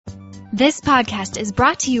This podcast is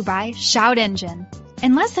brought to you by Shout Engine.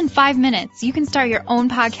 In less than 5 minutes, you can start your own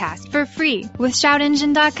podcast for free with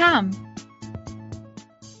shoutengine.com.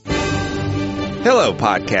 Hello,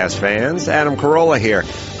 podcast fans. Adam Carolla here.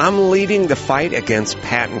 I'm leading the fight against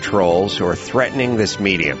patent trolls who are threatening this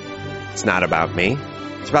medium. It's not about me.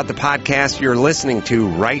 It's about the podcast you're listening to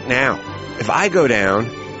right now. If I go down,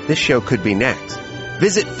 this show could be next.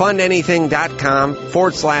 Visit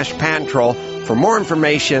fundanything.com/patent troll for more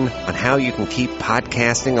information on how you can keep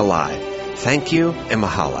podcasting alive. Thank you and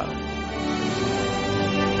mahalo.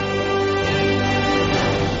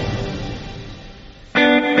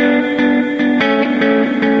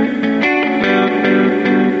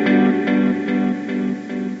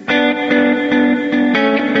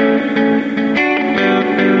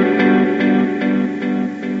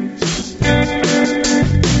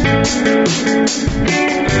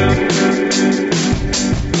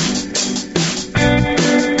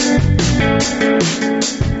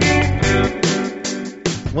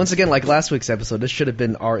 Once again, like last week's episode, this should have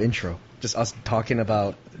been our intro. Just us talking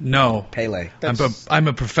about Pele. I'm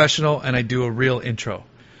a professional, and I do a real intro.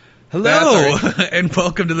 Hello, and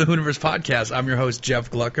welcome to the Hooniverse Podcast. I'm your host, Jeff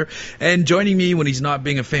Glucker, and joining me when he's not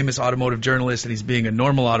being a famous automotive journalist and he's being a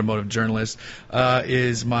normal automotive journalist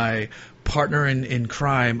is my partner in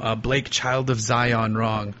crime, Blake Child of Zion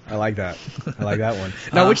Wrong. I like that. I like that one.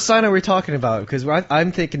 Now, which sign are we talking about? Because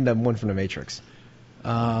I'm thinking the one from the Matrix.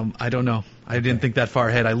 I don't know. I didn't think that far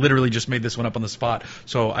ahead. I literally just made this one up on the spot,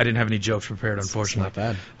 so I didn't have any jokes prepared, unfortunately. It's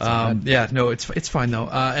not bad. Yeah, no, it's fine, though.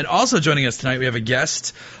 And also joining us tonight, we have a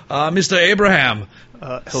guest, Mr. Abraham.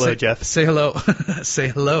 Hello, Jeff. Say hello. Say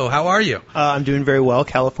hello. How are you? I'm doing very well.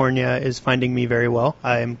 California is finding me very well.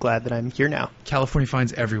 I'm glad that I'm here now. California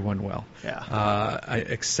finds everyone well. Yeah.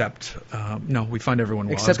 We find everyone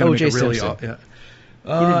well. Except O.J. Simpson. Yeah. He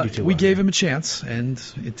didn't do too we well. gave him a chance, and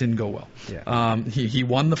it didn't go well. Yeah. He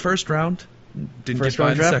won the first round. Didn't First get by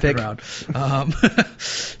round the draft second pick. round.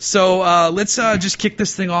 So let's just kick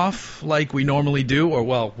this thing off like we normally do, or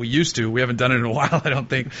well, we used to. We haven't done it in a while, I don't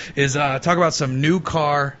think. Is talk about some new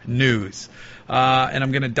car news, and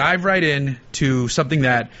I'm going to dive right in to something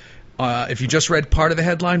that. If you just read part of the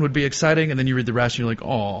headline, would be exciting, and then you read the rest, and you're like,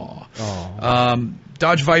 "Oh."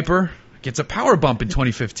 Dodge Viper gets a power bump in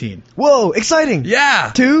 2015. Whoa, exciting!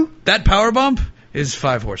 Yeah, 2? That power bump is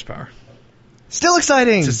 5 horsepower. Still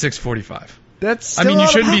exciting! It's a 645. That's still I mean, a you lot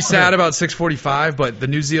of shouldn't be power. sad about 645, but the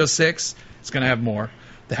new Z06 is going to have more.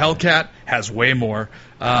 The Hellcat has way more.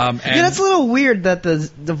 And that's a little weird that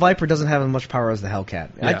the Viper doesn't have as much power as the Hellcat.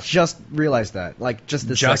 I Yeah. just realized that, like just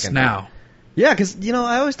this just second. now. Yeah, because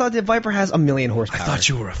I always thought the Viper has 1,000,000 I horsepower. thought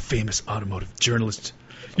you were a famous automotive journalist.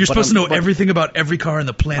 You're But supposed to know but- everything about every car on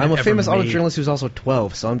the planet. I'm a ever famous auto made. journalist who's also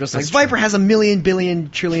 12, so I'm just like, That's Viper true. has 1,000,000, billion,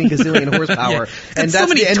 trillion, gazillion horsepower, Yeah. and so that's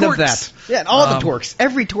many the end torques. of that. Yeah, all the torques,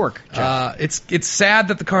 every torque. Jeff. It's sad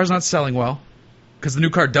that the car's not selling well, because the new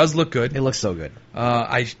car does look good. It looks so good.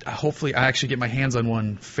 Hopefully I actually get my hands on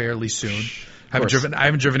one fairly soon. I haven't course.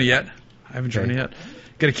 driven it yet.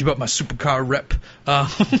 Got to keep up my supercar rep.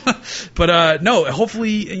 But no,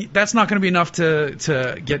 hopefully that's not going to be enough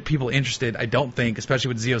to get people interested, I don't think, especially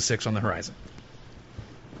with Z06 on the horizon.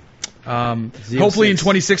 Hopefully in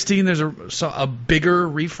 2016 there's a bigger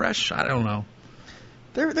refresh. I don't know.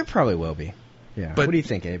 There probably will be. Yeah. But- what do you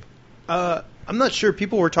think, Abe? I'm not sure.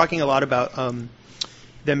 People were talking a lot about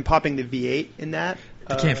them popping the V8 in that.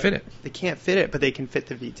 They can't fit it. They can't fit it, but they can fit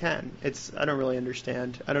the V10. I don't really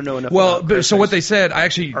understand. I don't know enough. Well, about so what they said, I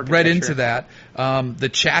actually read architecture. into that. The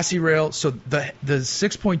chassis rail, so the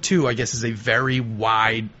 6.2, I guess, is a very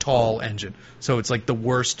wide, tall engine. So it's like the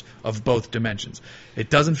worst of both dimensions. It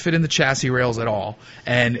doesn't fit in the chassis rails at all,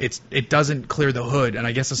 and it doesn't clear the hood. And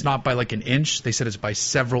I guess it's not by like an inch. They said it's by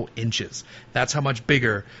several inches. That's how much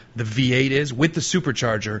bigger the V8 is with the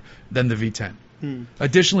supercharger than the V10.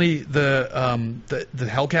 Additionally, the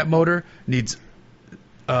Hellcat motor needs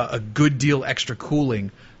a good deal extra cooling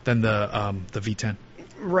than the V10.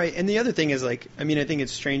 Right, and the other thing is, I think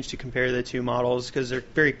it's strange to compare the two models because they're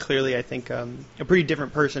very clearly, I think, a pretty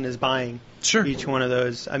different person is buying each one of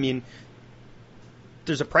those. I mean,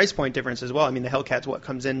 there's a price point difference as well. I mean, the Hellcat's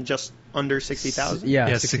comes in just under 60,000.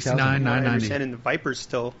 Yeah, 69,990. And the Viper's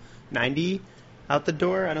still 90 out the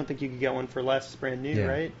door. I don't think you could get one for less. It's brand new, Yeah.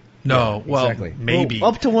 right? No, well, exactly. maybe.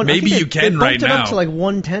 Well, up to one. Maybe you can right They bumped it now. up to like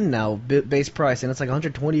 110 now, base price, and it's like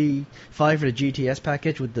 125 for the GTS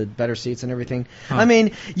package with the better seats and everything. Huh. I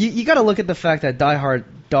mean, you got to look at the fact that diehard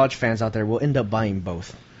Dodge fans out there will end up buying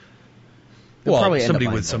both. probably somebody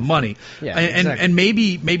with some money. Yeah, and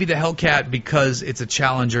maybe the Hellcat, because it's a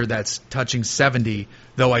Challenger that's touching 70,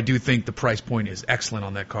 though I do think the price point is excellent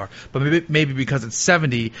on that car. But maybe because it's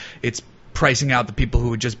 70, it's pricing out the people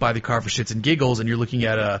who would just buy the car for shits and giggles, and you're looking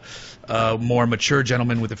at a more mature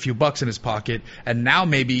gentleman with a few bucks in his pocket, and now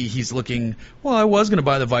maybe he's looking, well, I was going to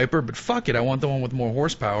buy the Viper, but fuck it, I want the one with more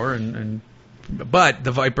horsepower, but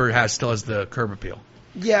the Viper still has the curb appeal.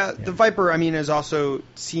 Yeah, the Viper, I mean,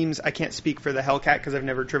 seems, I can't speak for the Hellcat because I've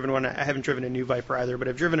never driven one. I haven't driven a new Viper either, but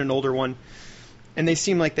I've driven an older one, and they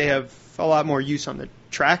seem like they have a lot more use on the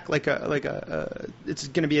track. It's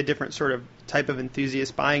going to be a different sort of type of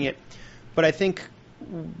enthusiast buying it. But I think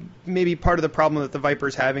maybe part of the problem that the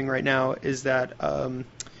Viper's having right now is that,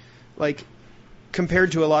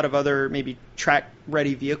 compared to a lot of other maybe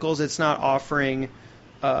track-ready vehicles, it's not offering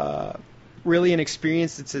really an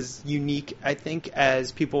experience that's as unique, I think,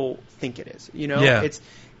 as people think it is. You know,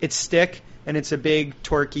 it's stick and it's a big,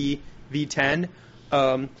 torquey V10.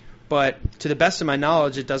 But to the best of my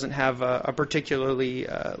knowledge, it doesn't have a particularly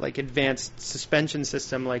advanced suspension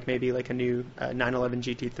system like maybe like a new 911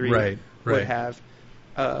 GT3 would have.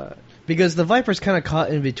 Because the Viper's kind of caught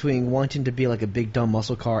in between wanting to be like a big dumb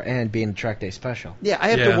muscle car and being a track day special. Yeah, I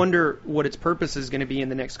have to wonder what its purpose is going to be in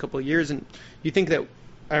the next couple of years. And you think that,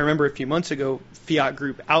 I remember a few months ago, Fiat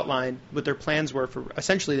Group outlined what their plans were for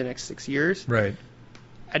essentially the next 6 years. Right.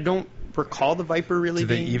 I don't recall the Viper really Did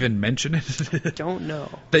they even mention it? I don't know.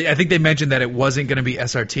 I think they mentioned that it wasn't going to be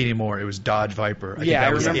SRT anymore. It was Dodge Viper. I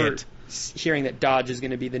remember hearing that Dodge is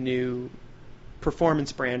going to be the new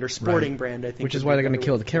performance brand or sporting brand, I think. Which is why they're going to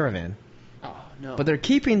kill the Caravan. Oh, no. But they're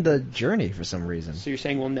keeping the Journey for some reason. So you're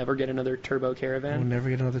saying we'll never get another turbo Caravan? We'll never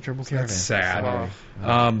get another turbo Caravan. That's sad.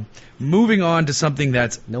 Moving on to something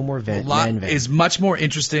that's no more is much more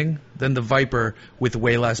interesting than the Viper with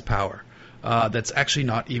way less power. That's actually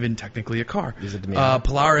not even technically a car. Is it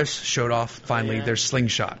Polaris showed off finally their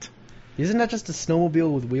Slingshot. Isn't that just a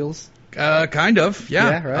snowmobile with wheels? Kind of, yeah.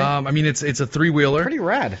 Yeah, right. I mean, it's a three-wheeler. Pretty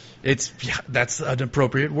rad. That's an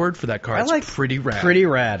appropriate word for that car. It's pretty rad. Pretty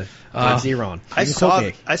rad. Zeron.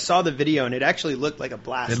 I saw the video and it actually looked like a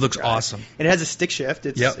blast. It looks awesome. And it has a stick shift.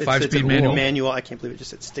 It's 5-speed manual. I can't believe it just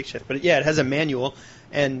said stick shift, but it has a manual.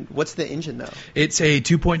 And what's the engine though? It's a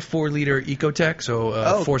 2.4 liter Ecotec, so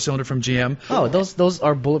 4-cylinder from GM. Oh, those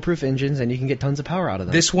are bulletproof engines, and you can get tons of power out of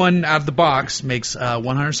them. This one out of the box makes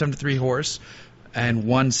 173 horse. And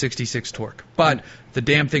 166 torque, but the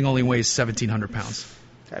damn thing only weighs 1,700 pounds.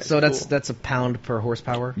 So that's a pound per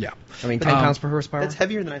horsepower. Yeah, I mean 10 pounds per horsepower. That's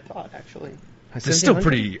heavier than I thought, actually. It's still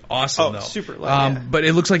pretty awesome, though. Super light. But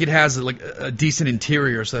it looks like it has a decent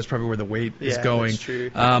interior, so that's probably where the weight is going. That's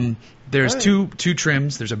true. There's two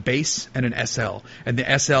trims. There's a base and an SL, and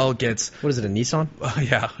the SL gets what is it? A Nissan?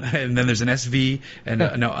 Yeah, and then there's an SV and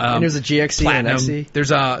and there's a GXC Platinum. and an XC.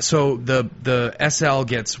 There's so the SL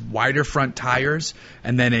gets wider front tires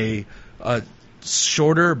and then a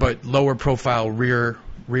shorter but lower profile rear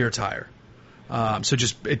tire. So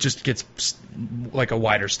it just gets like a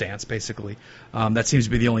wider stance, basically. That seems to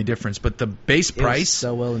be the only difference. But the base price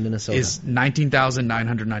so well in Minnesota is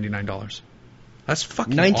 $19,999. That's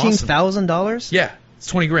fucking $19,000? Yeah,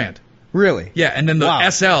 it's $20,000. Really? Yeah, and then the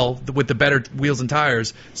SL with the better wheels and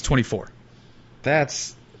tires is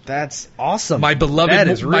 $24,000. That's awesome. My beloved that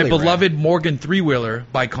is really beloved Morgan 3-wheeler,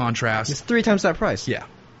 by contrast, it's 3 times that price. Yeah.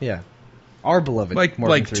 Our beloved like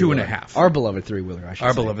 2.5. Our beloved 3-wheeler, I should say.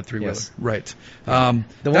 Our beloved 3-wheeler, yes. Right.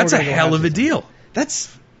 That's a hell of a deal.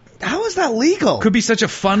 How is that legal? Could be such a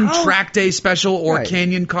fun track day special or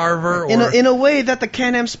Canyon Carver. Or in a way that the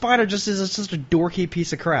Can-Am Spyder just is such a dorky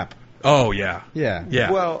piece of crap. Oh, yeah.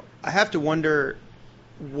 Yeah. Well, I have to wonder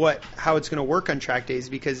how it's going to work on track days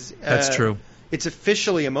because that's true. It's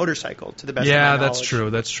officially a motorcycle to the best of my knowledge.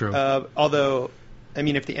 That's true. Although, I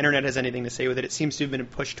mean, if the internet has anything to say with it, it seems to have been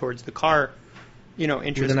pushed towards the car,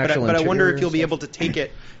 interest. But I wonder if you'll be able to take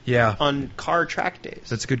it on car track days.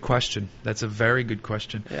 That's a good question. That's a very good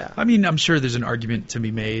question. Yeah. I mean, I'm sure there's an argument to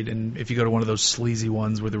be made, and if you go to one of those sleazy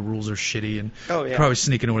ones where the rules are shitty, and probably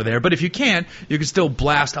sneaking over there. But if you can't, you can still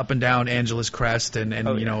blast up and down Angeles Crest and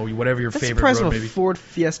whatever your That's favorite the price road of may a be. Ford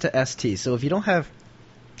Fiesta ST. So if you don't have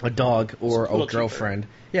a dog or a girlfriend,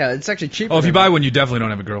 it's actually cheaper. Oh, if you buy one, you definitely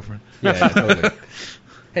don't have a girlfriend. Yeah, totally.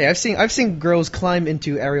 Hey, I've seen girls climb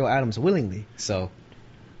into Ariel Adams willingly. So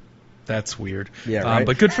That's weird. Yeah, right.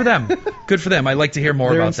 But good for them. Good for them. I'd like to hear more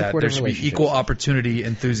They're in about that. supportive There should be relationships. equal opportunity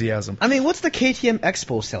enthusiasm. I mean, what's the KTM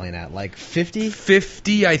Expo selling at? Like 50?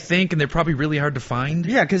 50, I think, and they're probably really hard to find.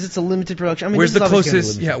 Yeah, because it's a limited production. I mean, Where's this the is obviously gonna be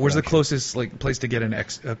closest? limited Yeah, where's the production. closest like place to get an I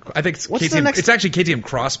think it's What's the KTM. next- It's actually KTM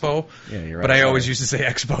Crossbow. Yeah, you're right. But I sorry. always used to say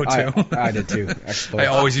Expo too. I did too. Expo. I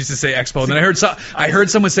always used to say Expo, and then I heard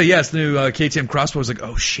someone say yes. The new KTM Crossbow. I was like,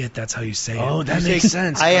 oh shit, that's how you say it. Oh, that makes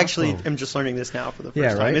sense. I actually Crossbow. am just learning this now for the first Yeah,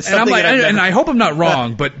 time. right? It's And I'm something like, that I've and never- I hope I'm not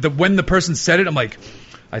wrong, but when the person said it, I'm like,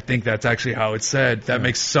 I think that's actually how it's said. That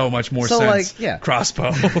makes so much more So, sense. like, yeah.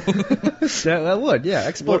 Crossbow. that would, yeah.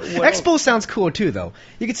 Expo. What Expo sounds cool too, though.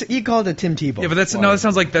 You call it a Tim Tebow. Yeah, but that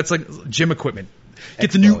sounds like that's like gym equipment.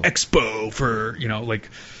 Get the new Expo for like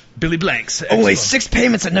Billy Blanks. only Expo. 6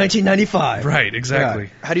 payments at $19.95. Right, exactly.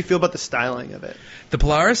 How do you feel about the styling of it? The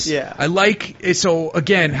Polaris? Yeah. I like it. So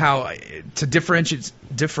again, how to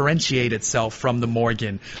differentiate itself from the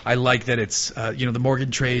Morgan. I like that it's the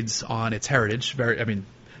Morgan trades on its heritage.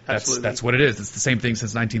 Absolutely. That's what it is. It's the same thing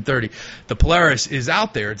since 1930. The Polaris is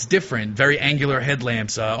out there. It's different. Very angular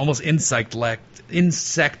headlamps, almost insect-like in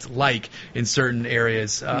certain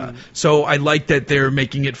areas. So I like that they're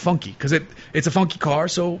making it funky because it's a funky car.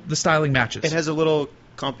 So the styling matches. It has a little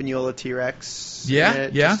Campagnola T-Rex. Yeah, in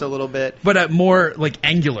it, yeah. Just a little bit. but more like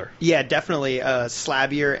angular. Yeah, definitely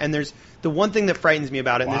slabbier. And there's the one thing that frightens me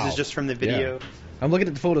about it, and Wow. this is just from the video. Yeah. I'm looking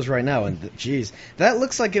at the photos right now, and geez, that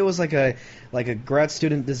looks like it was like a grad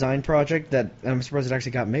student design project that I'm surprised it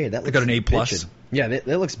actually got made. That looks got an A+. bitchin'. Yeah, that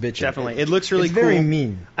looks bitchin'. Definitely. It looks really it's cool. very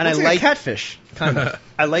mean. And Looks I like like a catfish, kind of.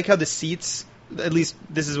 I like how the seats, at least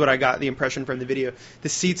this is what I got the impression from the video, the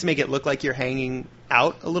seats make it look like you're hanging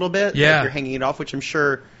out a little bit. Yeah. Like you're hanging it off, which I'm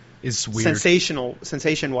sure Is weird.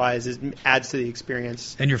 sensation-wise adds to the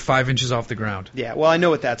experience. And you're 5 inches off the ground. Yeah, well, I know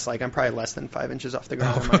what that's like. I'm probably less than 5 inches off the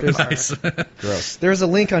ground. Oh, in my car. nice. Gross. There's a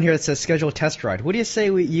link on here that says schedule a test ride. What do you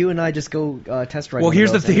say you and I just go test ride? Well, one of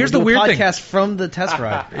here's those the- and here's we'll the do a weird thing. podcast from the test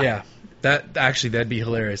ride. Yeah. That'd be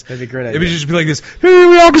hilarious. That'd be a great It would idea. just be like this. Hey,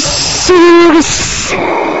 we are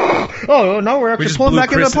Oh no, we're We actually just pulling blew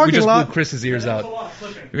back into the we parking just lot. blew Chris's ears out.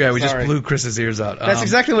 Yeah, we just Sorry. blew Chris's ears out. That's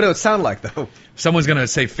exactly what it would sound like, though. Someone's gonna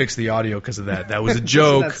say fix the audio because of that. That was a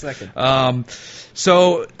joke. Just in that second.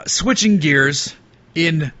 So switching gears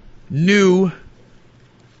in new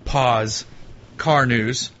car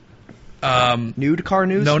news. Nude car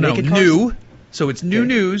news? No, Naked cars? new. So it's new Okay.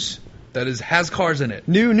 news that has cars in it.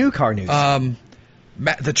 New car news.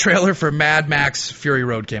 The trailer for Mad Max Fury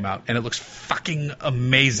Road came out, and it looks fucking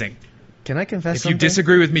amazing. Can I confess If something? you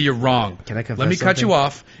disagree with me, you're wrong. Can I confess Let me cut something? you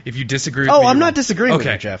off. If you disagree with me, Oh, you're I'm wrong. not disagreeing with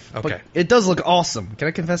Okay. you, Jeff. Okay. But it does look awesome. Can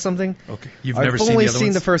I confess something? Okay. You've I've never seen only the other seen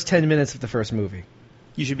ones? the first 10 minutes of the first movie.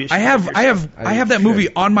 You should be I ashamed of yourself. have that should. movie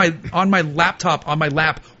on my laptop on my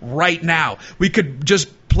lap right now. We could just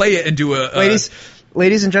play it and do a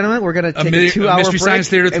Ladies and gentlemen, we're gonna take a 2-hour Mystery break. Science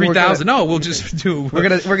Theater and we're 3000. gonna- No, we'll just do. We're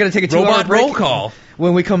gonna take a 2-hour robot break. roll call.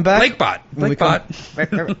 When we come back, Blakebot. when we come-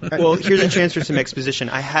 Blakebot. Well, here's a chance for some exposition.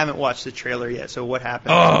 I haven't watched the trailer yet, so what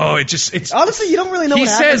happened? Oh, it's honestly, you don't really know he what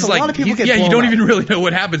happens. says A like lot of people get you blown don't up. even really know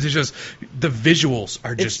what happens. It's just the visuals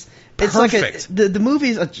are just It's perfect. like the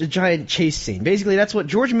movie is a giant chase scene. Basically, that's what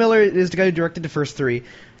George Miller is the guy who directed the first 3.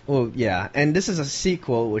 Well, yeah, and this is a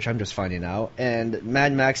sequel, which I'm just finding out. And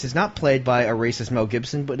Mad Max is not played by a racist Mel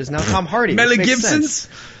Gibson, but is now Tom Hardy. Mel which makes Gibson's.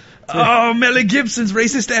 sense. Oh, Mel Gibson's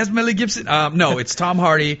racist ass Mel Gibson. No, it's Tom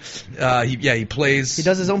Hardy. He plays. He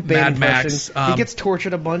does his own Bane Mad Max. impression. He gets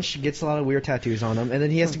tortured a bunch, gets a lot of weird tattoos on him, and then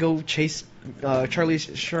he has to go chase Charlie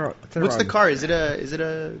Theron. What's the car? Is it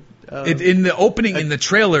a? In the opening, in the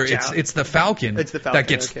trailer, it's the Falcon. It's the Falcon, that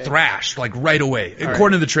gets okay. thrashed like right away.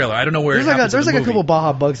 According to the trailer, I don't know where There's it happens. there's in like the a couple movie.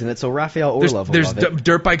 Baja Bugs in it, so Raphael Orlov will There's love it.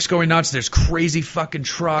 dirt bikes going nuts. There's crazy fucking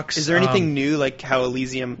trucks. Is there anything new, like how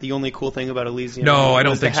Elysium? The only cool thing about Elysium, No, I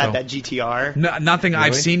don't was think they had so. that GTR. Nothing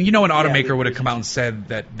I've Really? seen. You know, an automaker Yeah, would have come out and said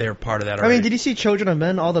that they're part of that I already. mean, did you see Children of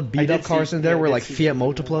Men? All the beat did up cars see- in there yeah, I were did like see Fiat Children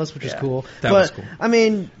of Men. Multiplas, which is Yeah. cool. That but, was cool. I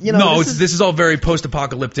mean, you know, no, this this is all very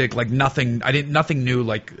post-apocalyptic. Like nothing. Nothing new.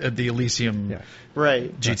 Like the Elysium Yeah.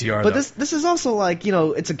 Right. GTR. But though. this is also like, you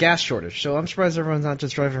know, it's a gas shortage, so I'm surprised everyone's not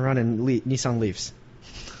just driving around in Nissan Leafs.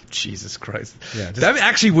 Jesus Christ. Yeah, just that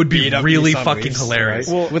actually would be beat up really Nissan fucking Leafs, hilarious.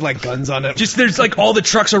 right? With like guns on it. Just there's like all the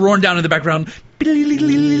trucks are roaring down in the background,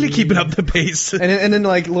 keeping up the pace. and then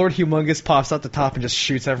like Lord Humongous pops out the top and just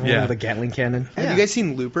shoots everyone Yeah. with a Gatling cannon. Have you guys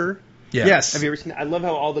seen Looper? Yeah. Yes. Have you ever seen? I love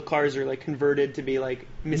how all the cars are like converted to be like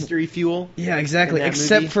mystery fuel. Yeah, exactly. in that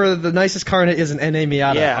Except movie? for the nicest car in it is an NA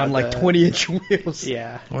Miata Yeah, on like the- 20-inch wheels.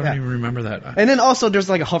 Yeah. I don't even remember that. And then also there's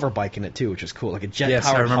like a hover bike in it too, which is cool, like a jet Yes, I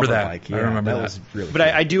powered remember hover that. bike. I Yeah, remember that that. was really But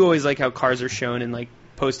cool. I do always like how cars are shown in like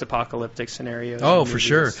post-apocalyptic scenarios. Oh, for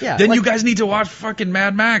sure. Yeah, then like- you guys need to watch fucking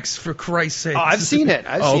Mad Max, for Christ's sake. Oh, I've seen it.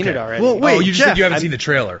 I've seen it already. Well, wait, you just Jeff, said you haven't seen the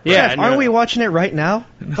trailer. Yeah, Jeff, no. aren't we watching it right now?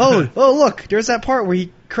 Oh, look, there's that part where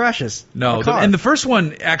he crashes. No, a car. and the first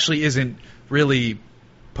one actually isn't really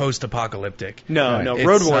post-apocalyptic. No, Right. no. It's,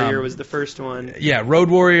 Road Warrior was the first one. Yeah, Road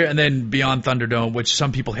Warrior, and then Beyond Thunderdome, which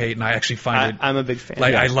some people hate, and I actually find it. I'm a big fan.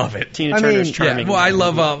 Like, I love it. Tina I Turner's mean, charming. Yeah, well, I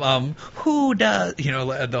love who does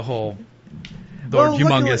the whole well,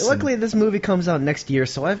 humongous. luckily, this movie comes out next year,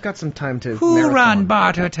 so I've got some time to. Who marathon. run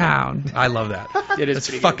Bartertown? I love that. It is It's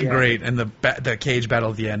pretty fucking good, yeah. great, and the cage battle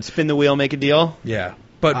at the end. Spin the wheel, make a deal. Yeah,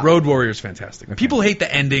 but Road Warrior is fantastic. People hate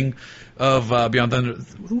the ending of Beyond Thunder.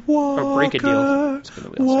 Or Break a Deal. Spin the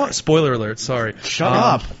wheel, sorry. Spoiler alert. Sorry. Shut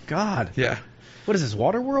up, God. Yeah. What is this,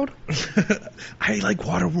 Waterworld? I like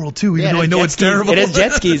Waterworld too, even Yeah, though I it has know jet it's skis. terrible. It has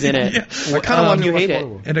jet skis in it. Yeah. I kind of want you to hate watch it.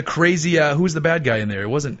 Waterworld. And a crazy, who's the bad guy in there? It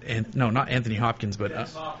wasn't, not Anthony Hopkins, but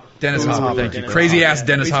Dennis Hopper. Thank you. Dennis Crazy Hopper, ass yeah.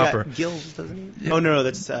 Dennis He's got Hopper. Gills, doesn't he? Oh no,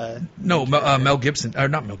 that's No, Mel Gibson. Or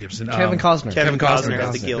not Mel Gibson. Kevin Costner. Kevin Costner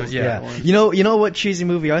has the Costner. gills. Yeah. One. You know what cheesy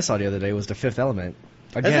movie I saw the other day was The Fifth Element.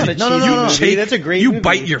 Again, That's not a cheesy movie. Jake, That's a great You movie.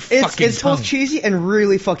 bite your fucking It's tongue. both cheesy and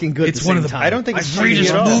really fucking good. It's at the one same of the time. I don't think it's cheesy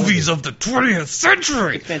greatest at all. movies of the 20th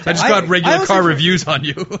century. I fantastic. just got regular I also car for- reviews on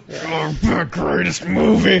you. The greatest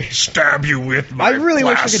movie. Stab you with my I really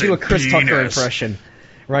wish I could do a Chris flaccid Tucker penis. impression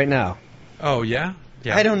right now. Oh yeah.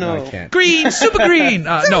 Yeah. I don't No, know. I can't. Green, super green.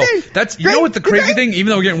 No, that's you Green, know what the crazy green. thing. Even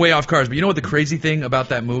though we're getting way off cars, but you know what the crazy thing about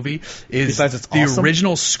that movie is? Besides it's the awesome?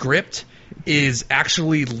 original script is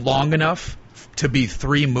actually long enough to be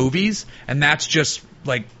 3 movies, and that's just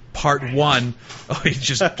like part 1. Oh, you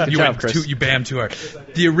just you job, went Chris. too hard.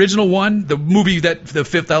 The original one, the movie that the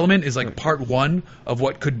Fifth Element is like part 1 of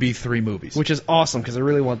what could be 3 movies. Which is awesome because I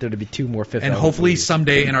really want there to be 2 more Fifth and Element hopefully movies.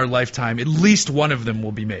 someday in our lifetime, at least one of them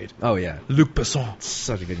will be made. Oh yeah, Luc Besson.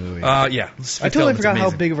 such a good movie. Yeah, I totally forgot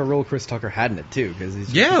how big of a role Chris Tucker had in it too.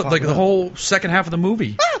 Because Yeah, like the whole second half of the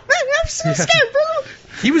movie. I'm so scared, bro.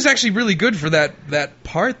 He was actually really good for that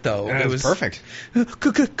part, though. It was perfect.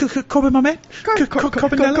 Corbin, my man.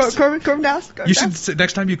 Corbin Dallas. You should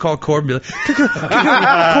next time you call Corbin, be like,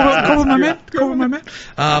 Corbin, my man. Corbin, my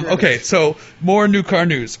man. Okay, so more new car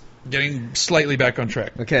news. Getting slightly back on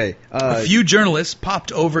track. Okay. A few journalists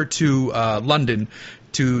popped over to London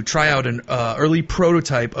to try out an early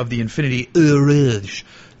prototype of the Infiniti Rouge,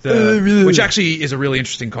 which actually is a really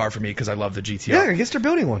interesting car for me because I love the GTR. Yeah, I guess they're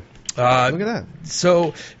building one. Look at that.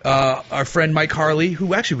 So our friend Mike Harley,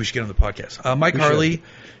 who actually we should get on the podcast. Mike Harley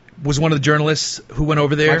was one of the journalists who went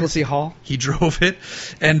over there. Michael C. Hall. He drove it,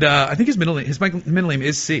 and I think his middle name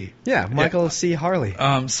is C. Yeah, Michael C. Harley.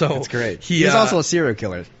 So That's great. He's He's also a serial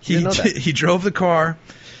killer. He You know that. he drove the car.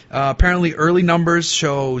 Apparently, early numbers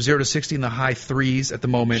show 0 to 60 in the high 3s at the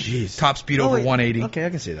moment. Jeez. Top speed Oh, over wait. 180. Okay, I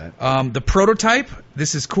can see that. The prototype,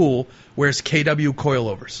 this is cool, wears KW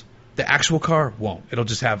coilovers. The actual car won't. It'll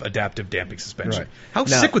just have adaptive damping suspension. Right. How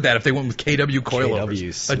Now- sick would that if they went with KW coilovers?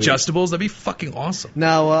 KW, sweet. Adjustables, that'd be fucking awesome.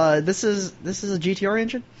 Now, this is a GTR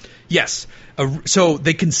engine. Yes. So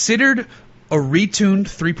they considered a retuned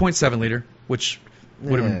 3.7 liter, which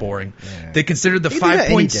would have been Yeah. boring. Yeah. They considered the They can do that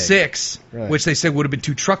any day. 5.6, Right. which they said would have been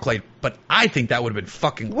too truck light, but I think that would have been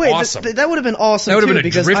fucking Wait, awesome. that would have been awesome That would have too, been a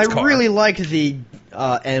because drift I car. really liked the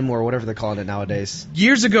M or whatever they're calling it nowadays.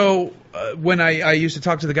 Years ago, when I used to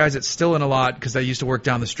talk to the guys at Stillen a lot, because I used to work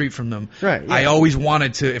down the street from them, Right, yeah. I always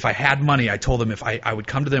wanted to, if I had money, I told them if I would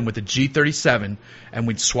come to them with a G37 and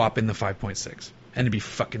we'd swap in the 5.6. And it'd be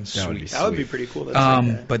fucking sweet. would be That would be pretty cool. That's like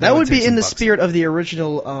that. But That would be take in some the bucks. spirit of the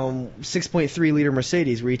original 6.3 liter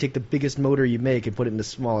Mercedes, where you take the biggest motor you make and put it in the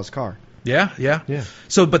smallest car. Yeah. Yeah.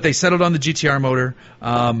 So, but they settled on the GTR motor,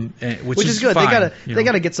 which is good. Fine, They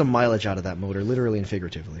gotta get some mileage out of that motor, literally and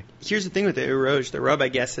figuratively. Here's the thing with the Rouge, the rub, I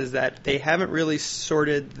guess, is that they haven't really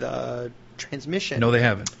sorted the transmission. No, they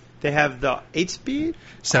haven't. They have the 8-speed?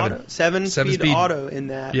 Seven. Auto, 7-speed Seven-speed. auto in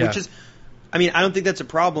that, Yeah. which is, I mean, I don't think that's a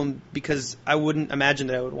problem because I wouldn't imagine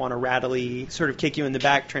that I would want a rattly, sort of kick you in the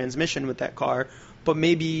back transmission with that car. But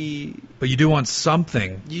maybe But you do want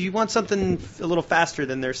something. you want something a little faster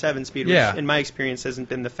than their 7-speed, which Yeah. in my experience hasn't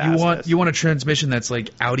been the You fastest. want a transmission that's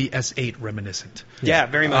like Audi S8 reminiscent. Yeah,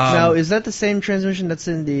 very much. Now, is that the same transmission that's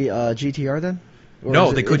in the GTR then? Or No,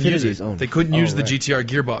 is they couldn't use Infinity's it. own? They couldn't use the right. GTR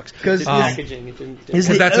gearbox. Because the packaging, it didn't. is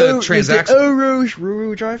Well, the that's a O- transaction. Is the Rouge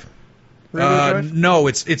rear-wheel drive? Rear-wheel drive? No,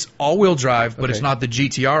 it's all-wheel drive, but it's Okay. not the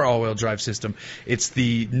GTR all-wheel drive system. It's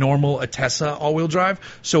the normal Atessa all-wheel drive,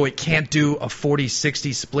 so it can't do a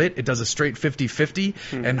 40-60 split. It does a straight 50-50,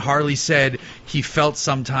 and Harley said he felt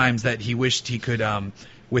sometimes that he wished he could,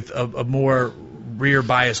 with a more rear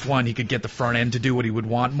biased one, he could get the front end to do what he would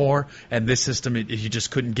want more. And this system, you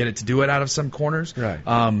just couldn't get it to do it out of some corners. Right.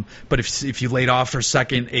 But if you laid off for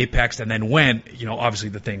second, apexed, and then went, obviously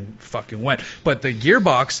the thing fucking went. But the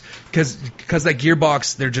gearbox, because that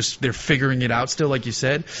gearbox, they're figuring it out still, like you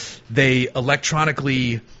said. They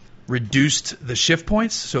electronically reduced the shift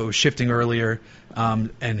points, so it was shifting earlier,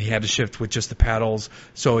 and he had to shift with just the paddles,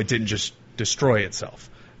 so it didn't just destroy itself.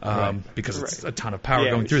 Because it's a ton of power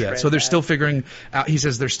going through that. So they're still figuring out, he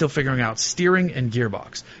says they're still figuring out steering and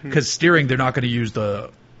gearbox. Because steering, they're not going to use the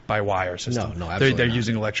by-wire system. No, absolutely They're not.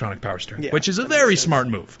 using electronic power steering, which is a very smart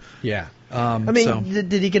move. Yeah. So-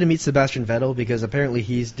 did he get to meet Sebastian Vettel? Because apparently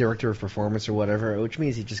he's director of performance or whatever, which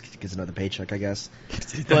means he just gets another paycheck, I guess.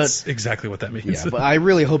 That's exactly what that means. Yeah, but I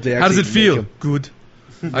really hope they actually How does it make feel? him- Good.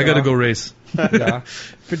 I got to go race. Yeah,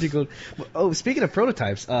 pretty good. Oh, speaking of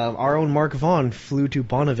prototypes, our own Mark Vaughn flew to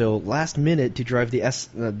Bonneville last minute to drive the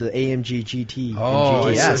AMG GT. Oh,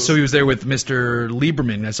 and GTS. so he was there with Mr.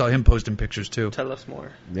 Lieberman. I saw him posting pictures too. Tell us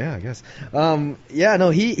more. Yeah, I guess.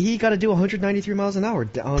 He got to do 193 miles an hour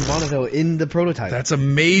on Bonneville in the prototype. That's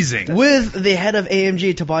amazing. With the head of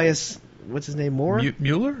AMG, Tobias, what's his name,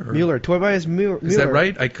 Mueller? Or- Mueller. Tobias Mueller. Is that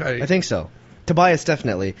right? I think so. Tobias,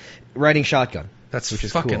 definitely. Riding shotgun. That's which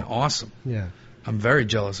is fucking cool. awesome. Yeah. I'm very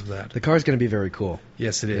jealous of that. The car's going to be very cool.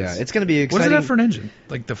 Yes, it is. Yeah, it's going to be What exciting. does it have for an engine?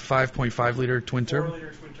 Like the 5.5 liter twin turbo?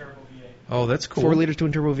 4-liter twin turbo V8. Oh, that's cool. 4 liters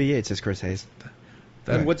twin turbo V8, says Chris Hayes.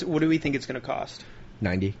 And what do we think it's going to cost?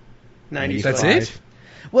 90. 90. That's 95. it?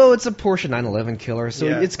 Well, it's a Porsche 911 killer, so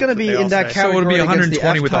Yeah, it's going to that's be what they in all that say. So category. it'll be against the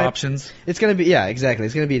 120 with F-Type. options. It's going to be, yeah, exactly.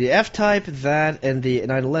 It's going to be the F-Type, that, and the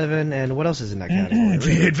 911, and what else is in that category?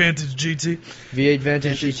 V8 Vantage GT. V8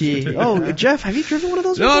 Vantage GT. Oh, Jeff, have you driven one of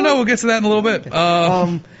those No, before? no, we'll get to that in a little bit.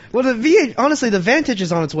 Well, the V8, honestly, the Vantage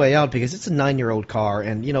is on its way out because it's a 9-year-old car,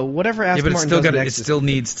 and, whatever Aston yeah, but it Martin still does got it next is- still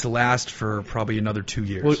needs to last for probably another 2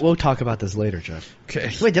 years. We'll talk about this later, Jeff.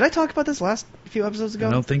 Okay. Wait, did I talk about this last few episodes ago?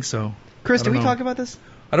 I don't think so. Chris, I did don't we know. talk about this?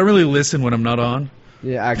 I don't really listen when I'm not on.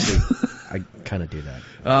 Yeah, actually, I kind of do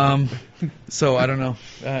that. So I don't know.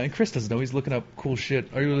 And Chris doesn't know. He's looking up cool shit.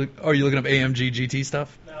 Are you looking up AMG GT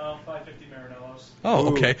stuff? No, 550 Maranellos.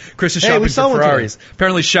 Oh, okay. Chris is Hey, we shopping saw for one today. Ferraris.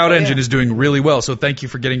 Apparently, Shout Engine is doing really well. So thank you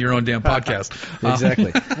for getting your own damn podcast.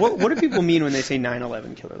 Exactly. What do people mean when they say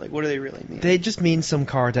 911 killer? Like, what do they really mean? They just mean some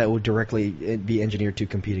car that would directly be engineered to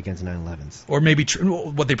compete against 911s. Or maybe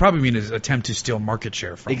what they probably mean is attempt to steal market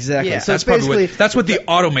share from. Exactly. Yeah. So That's it's probably basically that's what the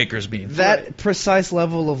automakers mean. that precise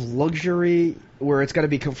level of luxury where it's got to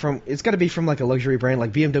be from like a luxury brand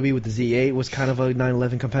like BMW with the Z8 was kind of a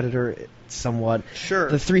 911 competitor somewhat. Sure.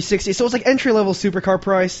 The 360, so it's like entry level supercar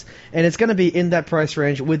price, and it's going to be in that price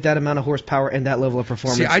range with that amount of horsepower and that level of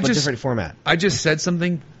performance, See, but different format. I just said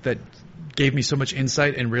something that gave me so much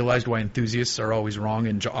insight and realized why enthusiasts are always wrong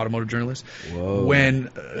and automotive journalists. Whoa. When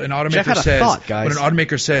an Jeff had automaker a says thought, guys. when an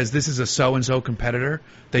automaker says this is a so and so competitor,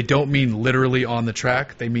 they don't mean literally on the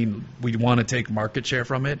track. They mean we want to take market share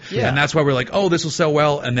from it. Yeah. And that's why we're like, oh, this will sell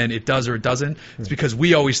well, and then it does or it doesn't. It's because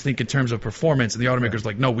we always think in terms of performance, and the automaker's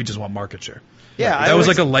like, no, we just want market share. Yeah, That was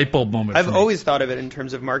like a light bulb moment. I've for me. always thought of it in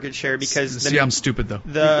terms of market share because See, I'm stupid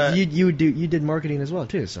though. you did marketing as well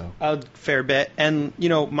too, so a fair bit. And,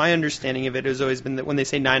 my understanding of it has always been that when they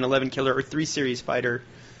say 911 killer or 3 Series fighter,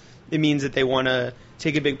 it means that they want to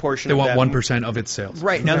take a big portion They of want that. 1% of its sales.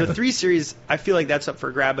 Right. Now, the 3 Series, I feel like that's up for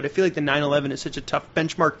grab, but I feel like the 911 is such a tough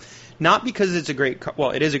benchmark, not because it's a great car.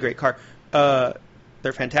 Well, it is a great car.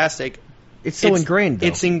 They're fantastic. it's so ingrained, though.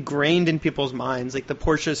 It's ingrained in people's minds. Like, the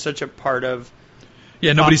Porsche is such a part of...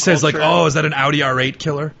 Yeah, nobody Pop says like, culture. oh, is that an Audi R8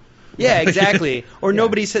 killer? Yeah, exactly. Or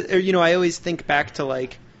nobody said... Or, I always think back to,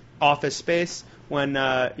 like, Office Space when,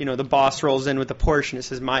 the boss rolls in with the Porsche and it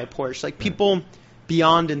says, my Porsche. Like, people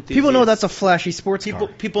beyond enthusiasts... People know that's a flashy sports People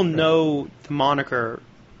car. people know the moniker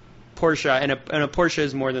Porsche, and a Porsche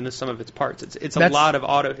is more than the sum of its parts. It's a That's- lot of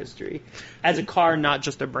auto history as a car, not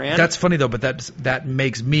just a brand. That's funny though, but that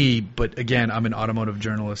makes me. But again, I'm an automotive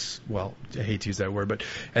journalist. Well, I hate to use that word, but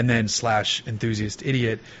and then / enthusiast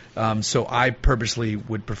idiot. So I purposely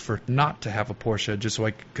would prefer not to have a Porsche, just so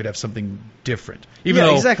I could have something different. Even Yeah,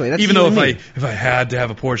 though, exactly. That's even you though and me. if I had to have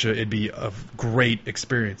a Porsche, it'd be a great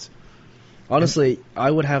experience. Honestly,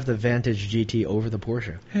 I would have the Vantage GT over the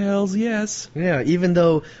Porsche. Hells yes. Yeah, even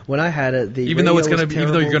though when I had it, the Even though it's radio gonna was be-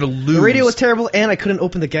 even though you're terrible. gonna lose. The radio was terrible, and I couldn't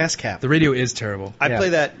open the gas cap. The radio is terrible. I Yeah. play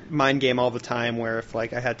that mind game all the time, where if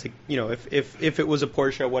like I had to, if it was a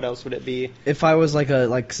Porsche, what else would it be? If I was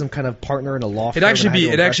like some kind of partner in a law firm, It'd actually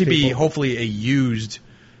and I had to be impress people, hopefully a used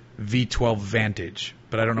V12 Vantage,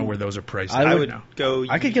 but I don't know where those are priced. I I would would now. go.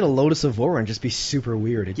 I could get a Lotus Evora and just be super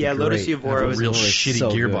weird. Yeah, Lotus Evora A was real Evora is shitty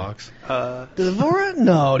so gearbox. The Evora?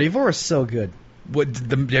 No, the Evora is so good.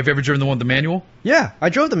 Have you ever driven the one with the manual? Yeah, I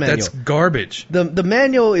drove the manual. That's garbage. The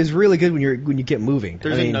manual is really good when you get moving.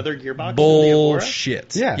 There's another gearbox.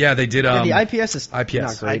 Bullshit. Yeah. Yeah, they did. The IPS is IPS.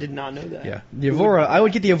 not great. I did not know that. Yeah. The Evora, I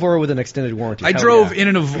would get the Evora with an extended warranty. I drove in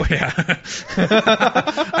an Evora.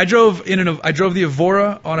 Yeah. I drove the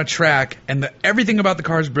Evora on a track, and everything about the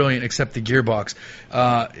car is brilliant except the gearbox.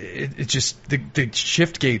 It just the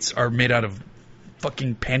shift gates are made out of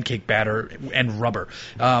fucking pancake batter and rubber.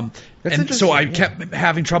 And so I kept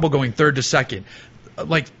having trouble going third to second.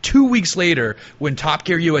 Like 2 weeks later, when Top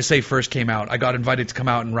Gear USA first came out, I got invited to come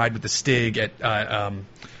out and ride with the Stig at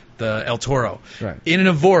the El Toro in an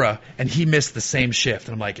Evora, and he missed the same shift.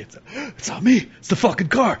 And I'm like, it's not me. It's the fucking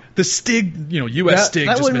car. The Stig, US Stig.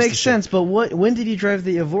 That just would missed make the sense. shift. But when did you drive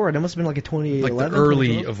the Evora? That must have been like a 2011. Like the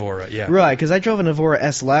early Evora, yeah. Right, because I drove an Evora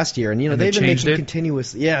S last year, and they've been changed making it?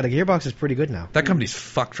 continuous. Yeah, the gearbox is pretty good now. That company's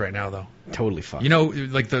fucked right now, though. Totally fucked. You know,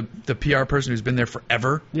 like the PR person who's been there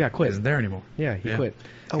forever. Yeah, quit. Isn't there anymore. Yeah, he quit.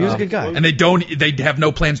 He was a good guy. And they have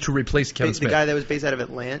no plans to replace Kevin The Smith. guy that was based out of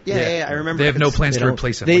Atlanta. Yeah, I remember. They have no plans to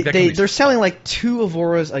replace him. They're selling like 2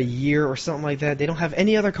 Evoras a year or something like that. They don't have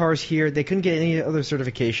any other cars here. They couldn't get any other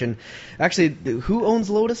certification. Actually, who owns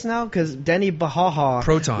Lotus now? Because Denny Bahaha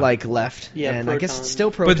Proton. left. Yeah, and Proton. I guess it's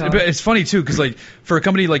still Proton. But it's funny too, because like for a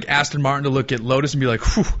company like Aston Martin to look at Lotus and be like,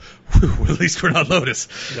 whew, at least we're not Lotus.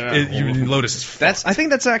 Lotus is fucked. I think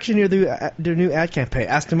that's actually their new ad campaign.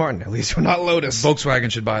 Aston Martin, at least we're not Lotus.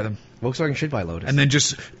 Volkswagen should buy them. Volkswagen should buy Lotus. And then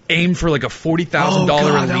just aim for like a $40,000 God,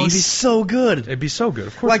 release. that would be so good. It'd be so good,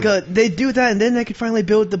 of course. Like they do that, and then they could finally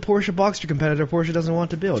build the Porsche Boxster competitor Porsche doesn't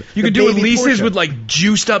want to build. You could do releases with like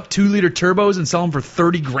juiced up 2-liter turbos and sell them for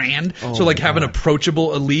 $30,000. So like have an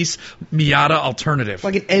approachable Elise Miata alternative,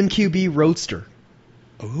 like an MQB Roadster.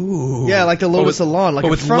 Ooh. Yeah, like the Lotus Elan, like but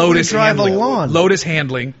a with front-wheel Lotus drive handling. Elan. Lotus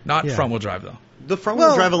handling, not Yeah. front wheel drive though. The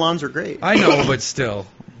front-wheel drive Elans are great. I know, but still,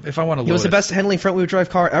 if I want to, It was the best handling front-wheel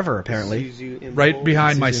drive car ever, apparently. Right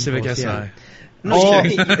behind my Suzuki Civic Impulse,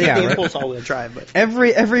 Si. yeah. The Impulse all-wheel drive, but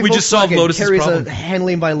Every We just solved Volkswagen Lotus's carries problem. a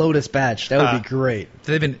handling by Lotus badge. That would be great.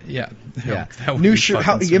 They've been, yeah. Yeah. That would New be Shir-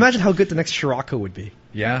 fucking sweet. imagine how good the next Scirocco would be.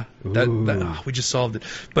 Yeah, we just solved it.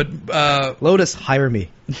 But Lotus, hire me.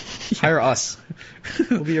 Hire us.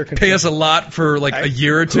 We'll be your pay us a lot for like a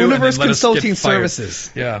year or two. Universe and then let us Consulting get fired.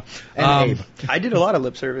 Services. Yeah. And Abe. I did a lot of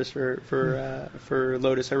lip service for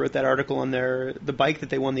Lotus. I wrote that article on the bike that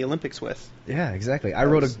they won the Olympics with. Yeah, exactly. I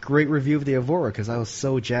wrote a great review of the Evora because I was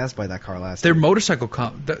so jazzed by that car last Their year. motorcycle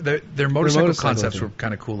their motorcycle concepts thing. were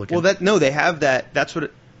kind of cool looking. Well, they have that. That's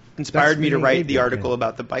what inspired me to being write Abe, the yeah. article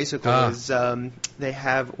about the bicycle. Is they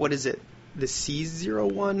have, what is it? The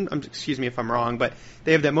C01. Excuse me if I'm wrong, but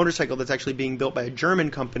they have that motorcycle that's actually being built by a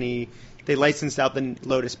German company. They licensed out the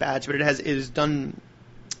Lotus badge, but it is done.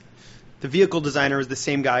 The vehicle designer is the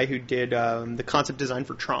same guy who did the concept design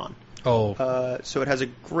for Tron. Oh. So it has a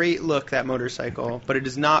great look, that motorcycle, but it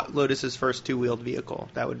is not Lotus's first two-wheeled vehicle.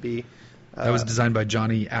 That would be. That was designed by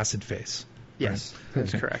Johnny Acidface. Yes,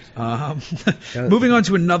 that's correct. Moving on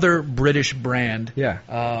to another British brand.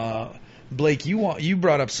 Yeah. Blake, you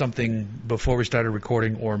brought up something before we started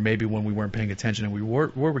recording, or maybe when we weren't paying attention and we were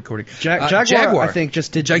recording. Jaguar, I think,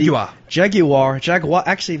 just did Jaguar. Jaguar.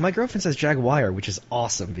 Actually, my girlfriend says Jaguar, which is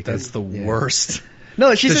awesome because That's the worst.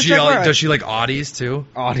 No, she says Jaguar. Does she like Audis too?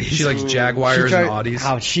 Audis. She likes Jaguars and Audis.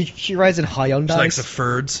 How she rides in Hyundai. She likes the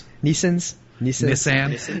Fords. Nissan.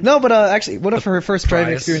 Nissan. No, but actually, one of her first driving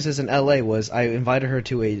Prius. experiences in LA was I invited her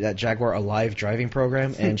to that Jaguar Alive driving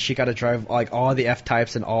program, and she got to drive like all the F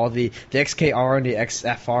types and all the XKR and the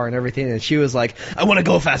XFR and everything. And she was like, "I want to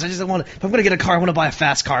go fast. I just want to. If I'm gonna get a car, I want to buy a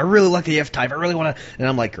fast car. I really like the F type. I really want to." And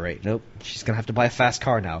I'm like, "Great, nope. She's gonna have to buy a fast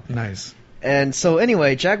car now." Nice. And so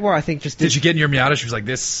anyway, Jaguar I think just Did you get in your Miata? She was like,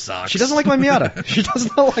 "This sucks." She doesn't like my Miata. She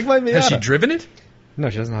does not like my Miata. Has she driven it?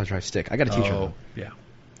 No, she doesn't know how to drive stick. I got to teach her. Though. Yeah.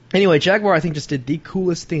 Anyway, Jaguar I think just did the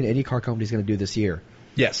coolest thing any car company is going to do this year.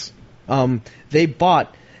 Yes. They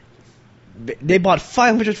bought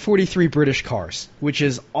 543 British cars, which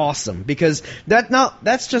is awesome because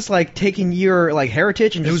that's just like taking your like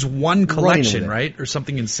heritage and It was just one collection, running with it. right, or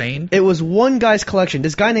something insane. It was one guy's collection.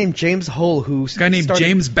 This guy named James Hull,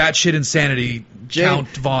 James Batshit Insanity, Count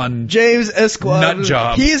Von James Esquire.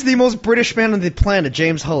 Nutjob. He is the most British man on the planet.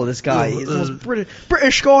 James Hull, this guy. He's the most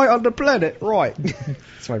British guy on the planet, right?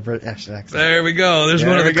 That's my British accent. There we go. There's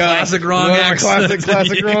one of the classic wrong accents.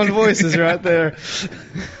 Classic wrong voices right there.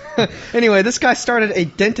 Anyway, this guy started a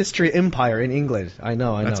dentistry empire in England. I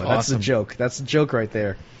know. That's That's awesome. the joke. That's the joke right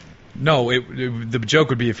there. No, the joke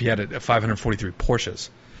would be if he had a 543 Porsches.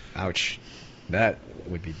 Ouch. That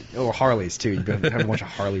would be, or Harleys too. You have a bunch of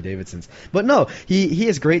Harley Davidsons. But no, he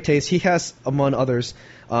has great taste. He has, among others,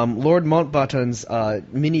 Lord Mountbatten's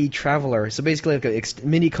Mini Traveler. So basically, like a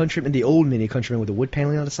Mini Countryman, the old Mini Countryman with the wood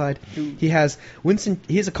paneling on the side. He has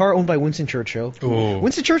He has a car owned by Winston Churchill. Ooh.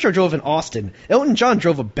 Winston Churchill drove an Austin. Elton John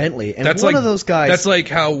drove a Bentley, and that's one of those guys. That's like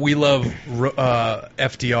how we love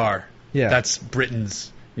FDR. Yeah, that's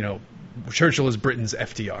Britain's. Churchill is Britain's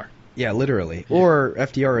FDR. Yeah, literally. Yeah. Or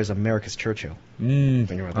FDR is America's Churchill. I'm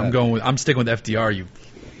sticking with FDR.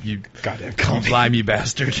 You goddamn blimey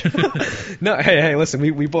bastard. No, hey, listen,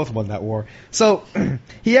 we both won that war. So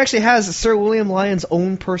he actually has Sir William Lyon's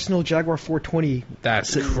own personal Jaguar 420.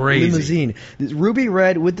 That's crazy. Limousine, ruby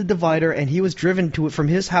red with the divider, and he was driven to it from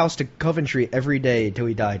his house to Coventry every day until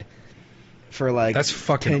he died. For like that's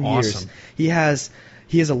fucking 10 awesome. Years.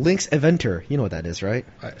 He has a Lynx Eventer. You know what that is, right?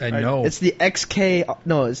 I know. It's the XK.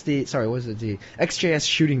 No, it's the. Sorry, what is it? The XJS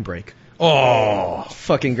shooting brake. Oh,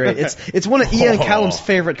 fucking great! It's one of Ian Callum's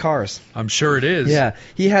favorite cars. I'm sure it is. Yeah,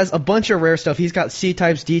 he has a bunch of rare stuff. He's got C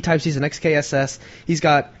types, D types. He's an XKSS. He's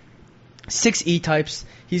got 6 E types.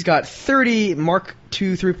 He's got 30 Mark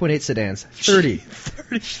II 3.8 sedans.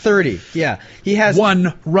 30. Yeah, he has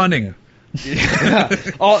one running. Yeah.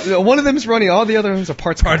 One of them is running. All the other ones are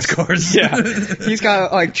parts cars. Yeah. He's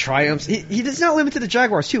got like Triumphs. He does not limit to the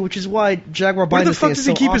Jaguars too, which is why Jaguar buying this thing is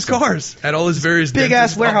so awesome. Where the fuck does he keep his cars? At all his various big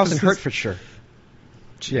ass warehouse in Hertfordshire.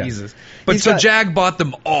 Jesus. But so Jag bought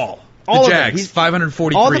them all. All the Jags,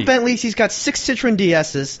 543. All the Bentleys. He's got 6 Citroen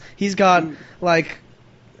DSs. He's got like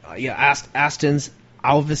Astons,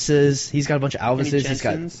 Alvises. He's got a bunch of Alvises. He's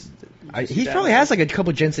got. He probably has like a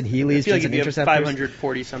couple Jensen Healey's. I feel like Jensen if you have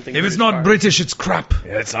 540 something. If it's not British, it's crap.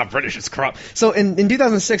 Yeah, it's not British, it's crap. So in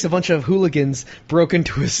 2006, a bunch of hooligans broke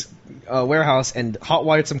into his warehouse and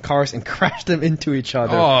hot-wired some cars and crashed them into each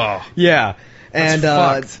other. Oh. Yeah. And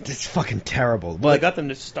it's fucking terrible. But well, they got them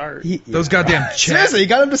to start. Those goddamn seriously, you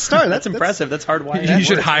got them to start. That's impressive. That's hard wiring. You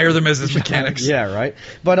should hire them as his mechanics. Yeah, right.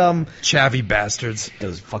 But chavvy bastards.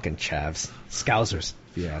 Those fucking chavs, scousers.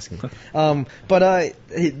 If you ask me. But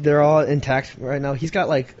they're all intact right now. He's got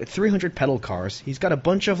like 300 pedal cars. He's got a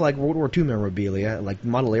bunch of like World War II memorabilia, like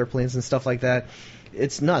model airplanes and stuff like that.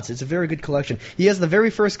 It's nuts. It's a very good collection. He has the very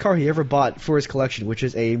first car he ever bought for his collection, which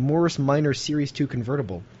is a Morris Minor Series 2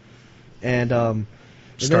 convertible. And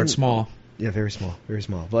start small. Yeah, very small, very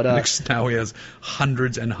small. But now he has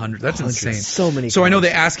hundreds and hundreds. That's insane. So many. So cars. I know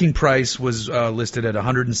the asking price was listed at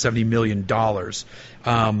 $170 million.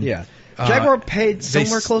 Yeah. Jaguar paid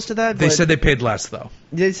somewhere close to that. They said they paid less, though.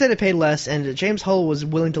 They said they paid less, and James Hull was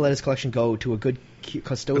willing to let his collection go to a good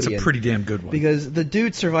custodian. That's a pretty damn good one. Because the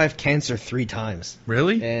dude survived cancer 3 times.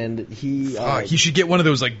 Really? And he should get one of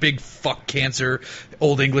those like big fuck cancer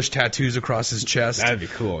Old English tattoos across his chest. That'd be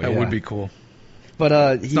cool. That would be cool.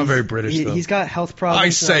 But he's not very British, though. He's got health problems. I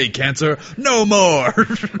say, cancer, no more.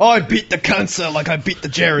 I beat the cancer like I beat the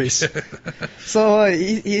Jerry's. So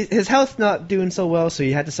his health not doing so well, so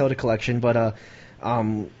he had to sell the collection. But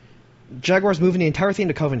Jaguar's moving the entire thing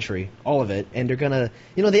to Coventry, all of it, and they're gonna,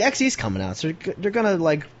 the XE's coming out, so they're gonna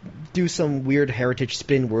like do some weird heritage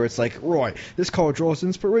spin where it's like, Roy, this car draws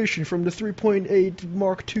inspiration from the 3.8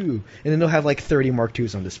 Mark II, and then they'll have like 30 Mark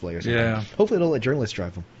IIs on display or something. Yeah. Hopefully they'll let journalists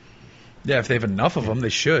drive them. Yeah, if they have enough of them, they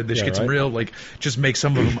should. They should get some real, just make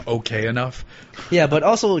some of them okay enough. Yeah, but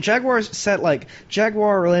also Jaguar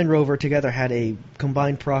Land Rover together had a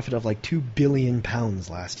combined profit of like £2 billion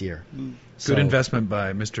last year. Good investment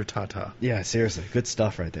by Mr. Tata. Yeah, seriously, good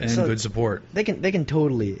stuff right there. And good support. They can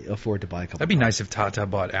totally afford to buy a couple. That'd be nice if Tata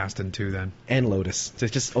bought Aston too, then. And Lotus. To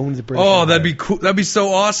just own the British. Oh, that'd be cool. That'd be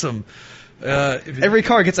so awesome. Every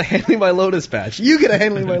car gets a Handling by Lotus badge. You get a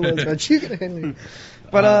Handling by Lotus badge. You get a Handling.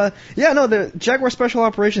 But the Jaguar Special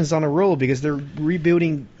Operations is on a roll because they're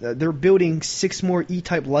rebuilding. They're building 6 more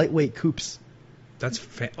E-Type lightweight coupes. That's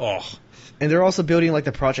And they're also building like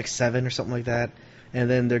the Project 7 or something like that. And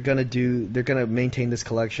then they're gonna maintain this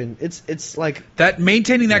collection. It's like that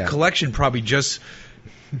maintaining that collection probably just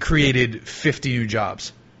created 50 new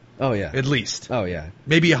jobs. Oh yeah, at least. Oh yeah,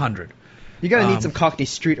 maybe 100. You gotta need some Cockney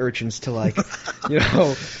street urchins to like,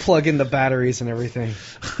 plug in the batteries and everything.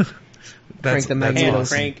 Crank the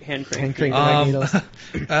magnetos. Hand crank the magnetos.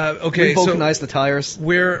 Okay, Revulcanize the tires.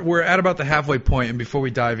 We're at about the halfway point, and before we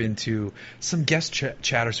dive into some guest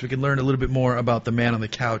chatter, so we can learn a little bit more about the man on the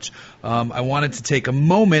couch, I wanted to take a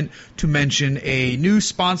moment to mention a new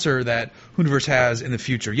sponsor that Hooniverse has in the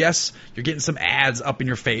future. Yes, you're getting some ads up in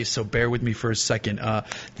your face, so bear with me for a second.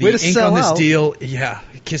 The ink on this deal,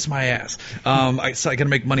 kiss my ass. I got to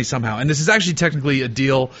make money somehow, and this is actually technically a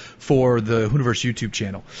deal for the Hooniverse YouTube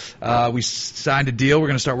channel. We signed a deal. We're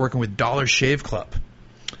going to start working with Dollar Shave Club.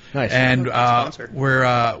 Nice. And Sponsor.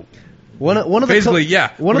 we're One of basically, the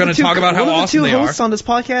yeah. One We're of going the to talk about how awesome One they of the two are. hosts on this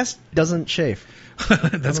podcast doesn't shave.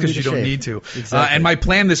 That's because you don't need to. Exactly. And my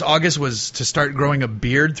plan this August was to start growing a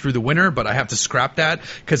beard through the winter, but I have to scrap that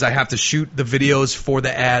because I have to shoot the videos for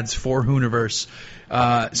the ads for Hooniverse.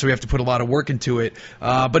 So we have to put a lot of work into it.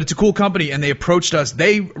 But it's a cool company, and they approached us.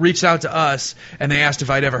 They reached out to us, and they asked if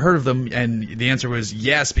I'd ever heard of them, and the answer was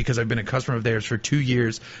yes, because I've been a customer of theirs for 2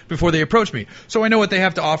 years before they approached me. So I know what they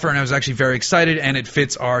have to offer, and I was actually very excited, and it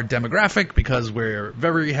fits our demographic because we're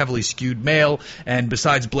very heavily skewed male, and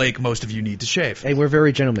besides Blake, most of you need to shave. Hey, we're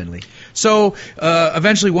very gentlemanly. So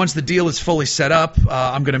eventually, once the deal is fully set up,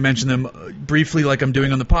 I'm going to mention them briefly like I'm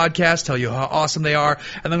doing on the podcast, tell you how awesome they are,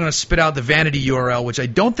 and I'm going to spit out the vanity URL, which I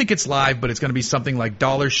don't think it's live, but it's going to be something like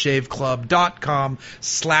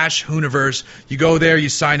dollarshaveclub.com/Hooniverse. You go there, you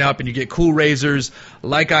sign up, and you get cool razors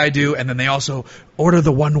like I do, and then they also order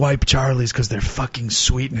the One Wipe Charlies because they're fucking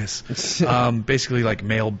sweetness. Basically like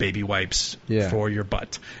male baby wipes for your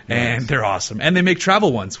butt. And they're awesome. And they make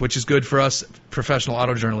travel ones, which is good for us professional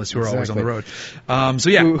auto journalists who are always on the road. So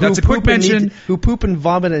yeah, that's a quick mention. Who poop and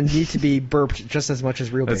vomit and need to be burped just as much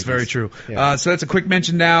as real babies. That's very true. Yeah. So that's a quick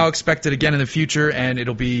mention now. Expect it again in the future, and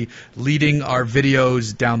it'll be leading our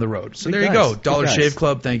videos down the road. So there you go. Dollar Shave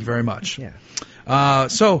Club, thank you very much. Yeah.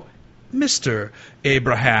 So, Mr.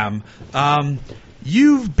 Abraham,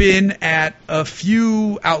 you've been at a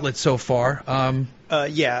few outlets so far,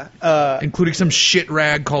 including some shit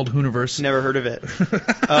rag called Hooniverse. Never heard of it.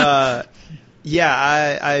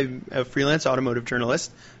 I'm a freelance automotive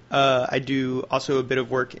journalist. I do also a bit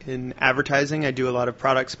of work in advertising. I do a lot of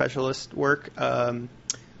product specialist work.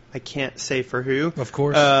 I can't say for who. Of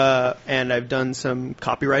course. And I've done some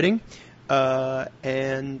copywriting.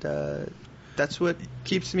 And that's what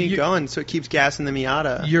keeps me going. So it keeps gas in the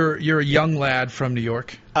Miata. You're a young lad from New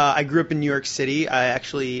York. I grew up in New York City.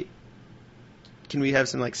 Can we have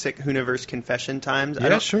some sick Hooniverse confession times?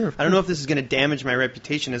 Yeah, sure. I don't know if this is going to damage my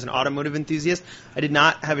reputation as an automotive enthusiast. I did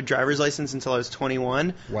not have a driver's license until I was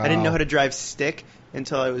 21. Wow. I didn't know how to drive stick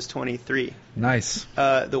until I was 23. Nice.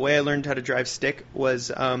 The way I learned how to drive stick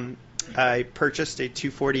was I purchased a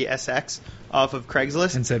 240 SX off of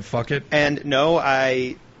Craigslist. And said, fuck it. And no,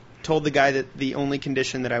 I told the guy that the only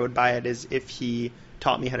condition that I would buy it is if he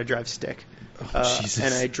taught me how to drive stick. Jesus.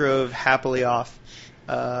 And I drove happily off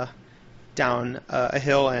down a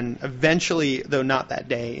hill and eventually, though not that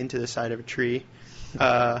day, into the side of a tree.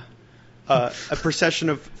 A procession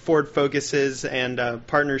of Ford Focuses and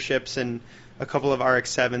partnerships and a couple of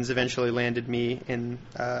RX-7s eventually landed me in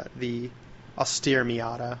the austere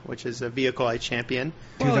Miata, which is a vehicle I champion.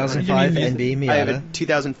 2005 NB Miata. I have a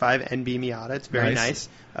 2005 NB Miata. It's very nice.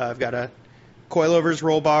 I've got a coilovers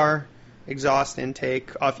roll bar, exhaust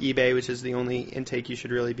intake off eBay, which is the only intake you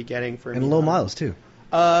should really be getting for a and Miata. low miles too.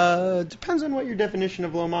 Depends on what your definition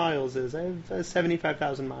of low miles is. I have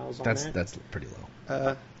 75,000 miles on there. That's pretty low.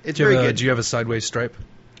 It's very good. Do you have a sideways stripe?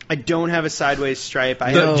 I don't have a sideways stripe.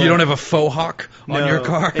 You don't have a faux hawk on your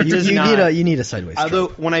car? It does not. You need a sideways stripe. Although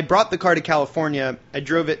when I brought the car to California, I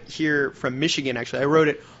drove it here from Michigan, actually. I rode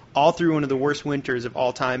it all through one of the worst winters of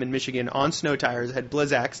all time in Michigan on snow tires. It had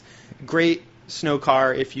Blizzaks. Great snow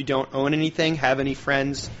car if you don't own anything, have any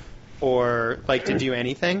friends, or like to do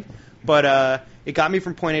anything. But it got me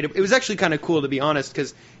from point A to... It was actually kind of cool, to be honest,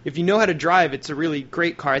 because if you know how to drive, it's a really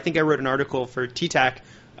great car. I think I wrote an article for T-Tac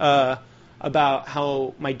about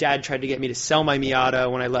how my dad tried to get me to sell my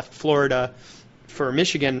Miata when I left Florida for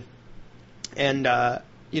Michigan. And, I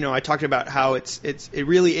talked about how it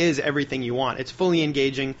really is everything you want. It's fully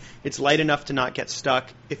engaging. It's light enough to not get stuck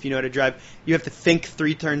if you know how to drive. You have to think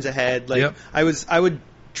 3 turns ahead. I would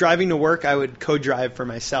driving to work, I would co-drive for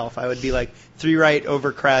myself. I would be 3 right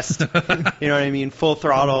over crest, you know what I mean, full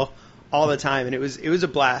throttle all the time, and it was a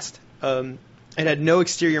blast. It had no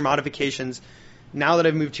exterior modifications. Now that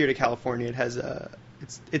I've moved here to California, it has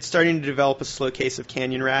it's starting to develop a slow case of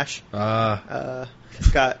canyon rash. I've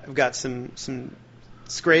got some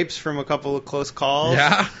scrapes from a couple of close calls.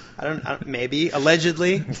 Yeah. I don't maybe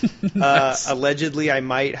allegedly. Allegedly, I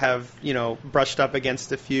might have brushed up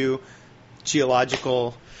against a few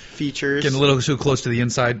geological features. Getting a little too close to the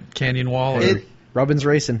inside canyon wall? Robin's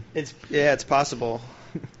racing. It's possible.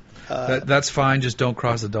 That's fine, just don't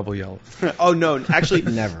cross the double yellow. Oh, no, actually,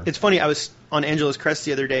 Never. It's funny, I was on Angeles Crest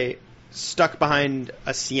the other day, stuck behind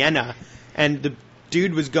a Sienna, and the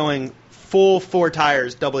dude was going full 4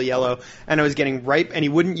 tires, double yellow, and I was getting right, and he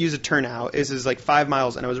wouldn't use a turnout. This is 5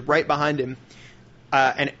 miles, and I was right behind him,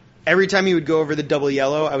 and every time he would go over the double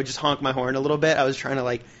yellow, I would just honk my horn a little bit. I was trying to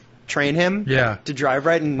train him to drive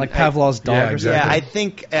right. And like Pavlov's dog or something? Yeah, I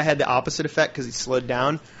think it had the opposite effect because he slowed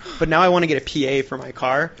down. But now I want to get a PA for my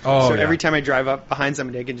car. So every time I drive up behind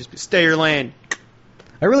somebody, I can just stay your lane.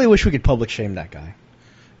 I really wish we could public shame that guy.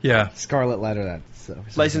 Yeah. Scarlet letter that. So,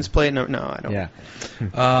 license plate? No, I don't. Yeah.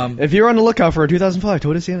 If you're on the lookout for a 2005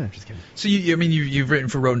 Toyota Sienna, just kidding. So you've written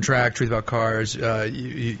for Road and Track, Truth About Cars.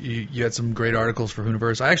 You had some great articles for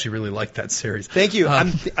Hooniverse. I actually really liked that series. Thank you.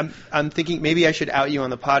 I'm thinking maybe I should out you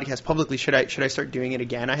on the podcast publicly. Should I start doing it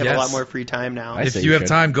again? I have a lot more free time now. If you have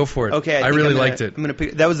time, go for it. Okay. I really liked it.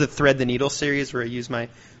 That was the Thread the Needle series where I used my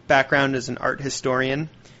background as an art historian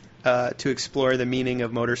to explore the meaning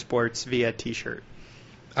of motorsports via T-shirt.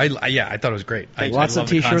 I thought it was great. Lots of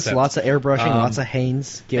T-shirts, lots of airbrushing, lots of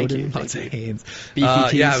Hanes. Lots of Hanes.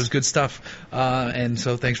 BPTs. Yeah, it was good stuff. And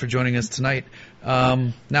so thanks for joining us tonight.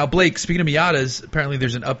 Now, Blake, speaking of Miatas, apparently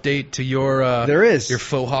there's an update to your there is your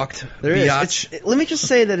faux-hawked there biatch. Let me just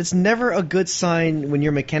say that it's never a good sign when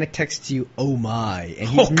your mechanic texts you, "Oh my," and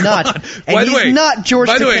he's not. And by the way, not George.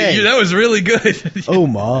 By the way, Takei. that was really good. Oh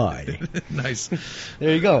my. Nice.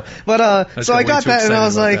 There you go. But so I got that, and I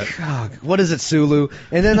was like, oh, "What is it, Sulu?"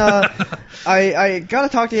 And then I got to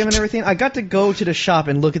talk to him and everything. I got to go to the shop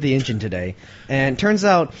and look at the engine today, and turns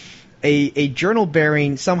out a journal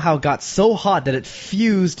bearing somehow got so hot that it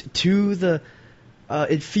fused to the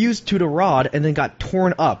rod and then got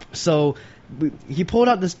torn up. So he pulled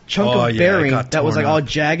out this chunk of bearing that was like all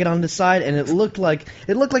jagged on the side, and it looked like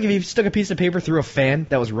if you stuck a piece of paper through a fan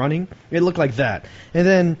that was running. It looked like that. And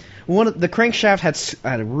then the crankshaft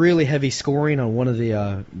had a really heavy scoring on one of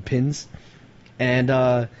the pins, and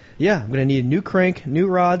I'm going to need a new crank, new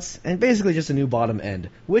rods, and basically just a new bottom end.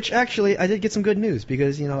 Which, actually, I did get some good news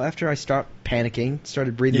because, after I started panicking,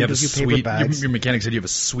 started breathing into a few paper bags. Your mechanic said you have a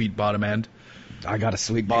sweet bottom end. I got a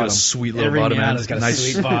sweet bottom. You got a sweet little bottom end. Every got a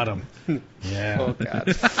sweet bottom. Yeah. Oh,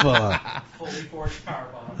 God. Fully forged power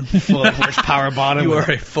bottom. Fully forged power bottom. You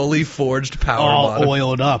are a fully forged power bottom. All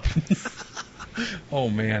oiled up. Oh,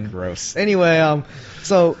 man. Gross. Anyway,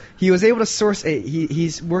 so he was able to source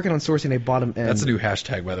he's working on sourcing a bottom end. That's a new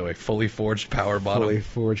hashtag, by the way. Fully forged power bottom. Fully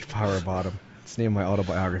forged power bottom. It's the name of my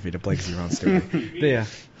autobiography, The Blake Zeron Story. But yeah.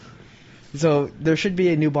 So there should be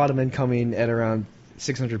a new bottom end coming at around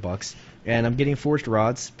 $600, and I'm getting forged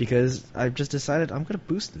rods because I've just decided I'm gonna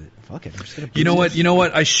boost it. Fuck it, I'm just gonna boost it. You know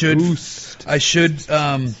what? I should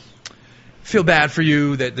feel bad for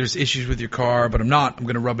you that there's issues with your car, but I'm not. I'm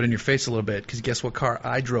gonna rub it in your face a little bit because guess what car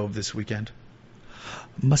I drove this weekend?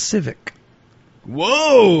 My Civic.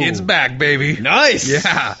 Whoa! It's back, baby. Nice.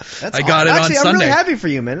 Yeah, That's I got it Actually, on Sunday. I'm really happy for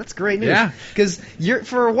you, man. That's great news. Yeah, because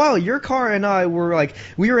for a while, your car and I were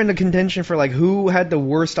we were in a contention for who had the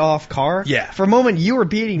worst off car. Yeah. For a moment, you were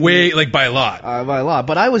beating me by a lot. By a lot,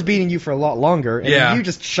 but I was beating you for a lot longer, and then you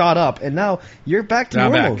just shot up, and now you're back to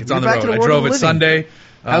normal. I'm back. It's on the road. I drove it Sunday.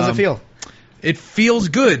 How does it feel? It feels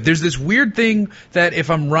good. There's this weird thing that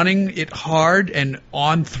if I'm running it hard and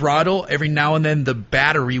on throttle, every now and then the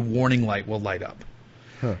battery warning light will light up.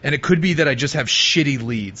 Huh. And it could be that I just have shitty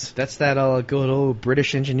leads. That's that good old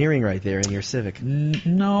British engineering right there in your Civic.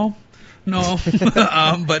 No.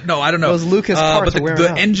 But no, I don't know. Those Lucas parts but are wearing the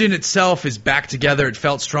out. engine itself is back together. It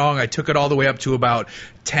felt strong. I took it all the way up to about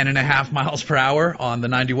 10.5 miles per hour on the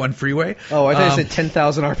 91 freeway. Oh, I thought you said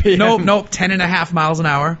 10,000 RPM. Nope, 10.5 miles an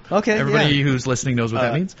hour. Okay, Everybody who's listening knows what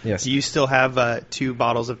that means. Yes. Do you still have 2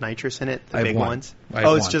 bottles of nitrous in it? The big one. ones?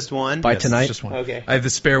 Oh, it's just one? By Yes, tonight? It's just one. Okay. I have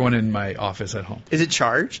the spare one in my office at home. Is it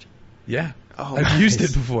charged? Yeah. Oh, I've used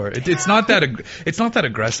it before. It's not that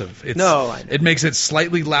aggressive. No, I know. It makes it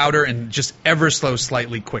slightly louder and just ever so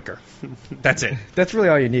slightly quicker. That's it. That's really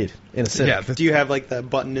all you need in a Civic. Yeah. Do you have the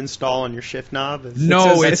button install on your shift knob?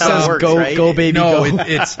 No, it says works, go, right? go baby, No, go.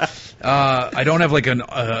 it's I don't have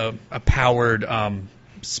a powered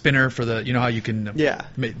spinner for the how you can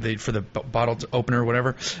for the bottle opener or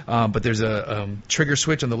whatever. But there's a trigger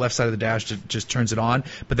switch on the left side of the dash that just turns it on,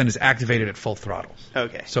 but then it's activated at full throttle.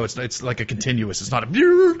 Okay. So it's like a continuous. It's not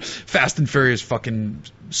a Fast and Furious fucking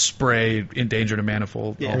spray, endangered a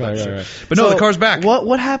manifold. Yeah. All that Right, shit. right. But no, the car's back.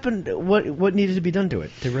 What happened? What needed to be done to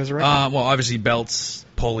it to resurrect it? Well, obviously belts,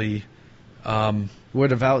 pulley. Where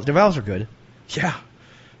the valves are good. Yeah.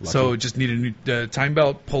 So it just needed a new time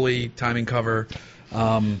belt, pulley, timing cover.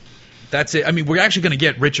 That's it. I mean, we're actually going to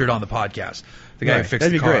get Richard on the podcast. The guy who fixed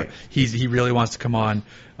That'd the be car. great. He really wants to come on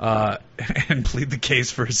and plead the case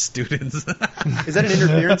for his students. Is that an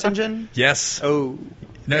interference engine? Yes. Oh.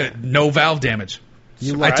 No valve damage.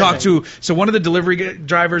 Surprising. I talked to one of the delivery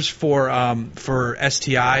drivers for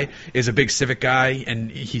STI is a big Civic guy, and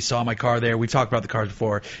he saw my car there. We talked about the cars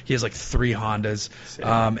before. He has 3 Hondas,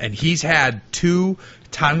 and he's had 2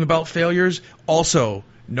 timing belt failures. Also,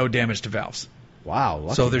 no damage to valves. Wow.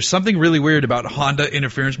 Lucky. So there's something really weird about Honda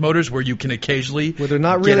interference motors where you can occasionally Well, they're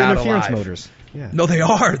not get really out interference alive. motors. Yeah. No, they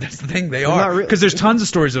are. That's the thing. They are. not Because there's tons of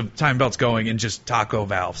stories of time belts going in just taco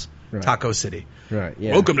valves. Right. Taco City. Right.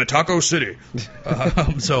 Yeah. Welcome to Taco City.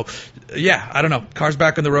 So, yeah, I don't know. Car's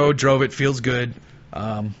back on the road, drove it, feels good.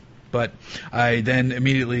 But I then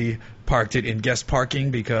immediately parked it in guest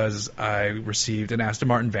parking because I received an Aston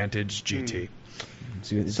Martin Vantage GT.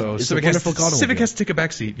 So it's Civic a wonderful automobile. Civic has to take a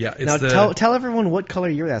back seat. Yeah, it's Now tell everyone what color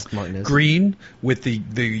your Aston Martin is. green with the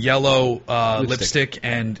yellow lipstick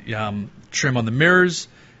and trim on the mirrors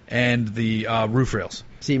and the roof rails.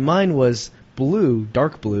 See, mine was blue,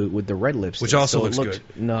 dark blue with the red lipstick, Which also so looks it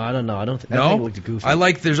looked, good. No, I don't know. I think No, it looked goofy. I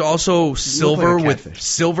like. There's also silver like a with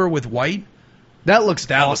catfish. white. that. Looks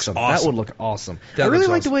That looks awesome. awesome. That would look awesome. That I really looks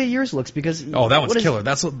like awesome. the way yours looks because Oh, that one's what is- killer.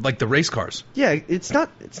 That's like the race cars. Yeah, it's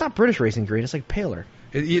not British racing green. It's like paler.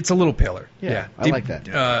 It's a little paler. Yeah, I like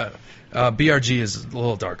that. BRG is a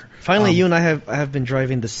little darker. Finally, you and I have been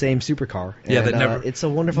driving the same supercar. And, Yeah, that never- it's a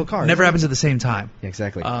wonderful car. Never happens at the same time. Yeah,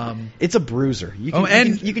 exactly. Um, It's a bruiser. You can, Oh,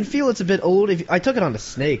 and- you can feel it's a bit old. I took it on the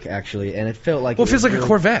Snake actually, and it felt like Well, it feels was like a really-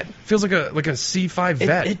 Corvette. Feels like a C5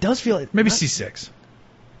 Vet. It does feel Maybe not- C6.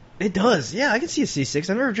 It does. Yeah, I can see a C6.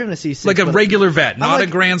 I've never driven a C6. Like a but- regular Vet, not like-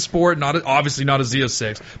 a Grand Sport, obviously not a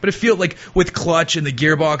Z06, but it feels like with clutch and the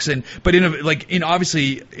gearbox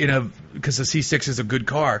because the C6 is a good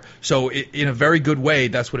car, so in a very good way,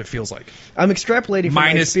 that's what it feels like. I'm extrapolating from my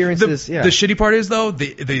Minus experiences. the Yeah. shitty part is though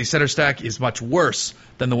the center stack is much worse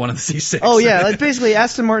than the one in the C6. Oh yeah, like basically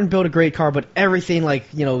Aston Martin built a great car, but everything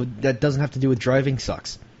that doesn't have to do with driving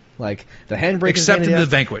sucks. Like the handbrake, except is in a pain the in the ass.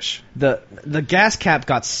 Vanquish. The gas cap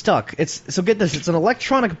got stuck. So get this, it's an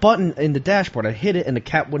electronic button in the dashboard. I hit it and the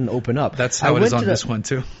cap wouldn't open up. That's how it is on this one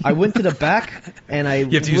too. I went to the back and I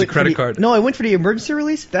You have to use a credit card. No, I went for the emergency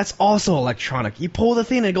release. That's also electronic. You pull the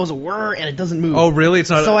thing and it goes whir and it doesn't move. Oh really?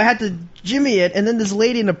 It's not. So I had to jimmy it, and then this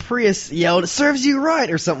lady in a Prius yelled, "Serves you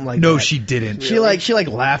right," or something like that. No, she didn't. She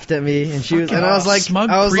laughed at me, and I was like,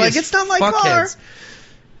 Smug I was Prius like, it's not my car. fuckheads.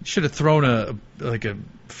 You should have thrown a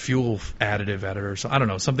fuel additive at her or something. I don't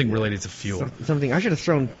know, something related to fuel. Something I should have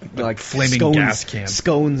thrown like flaming scones, gas can.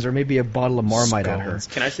 scones, or maybe a bottle of Marmite at her. Scones.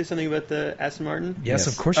 Can I say something about the Aston Martin? Yes, Yes.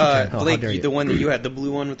 of course you can. how Blake, dare you. the one that you had, the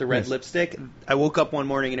blue one with the red Yes. lipstick. I woke up one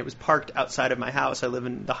morning and it was parked outside of my house. I live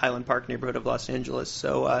in the Highland Park neighborhood of Los Angeles.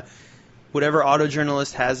 So whatever auto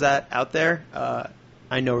journalist has that out there,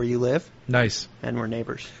 I know where you live, Nice. and we're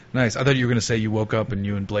neighbors. Nice. I thought you were going to say you woke up and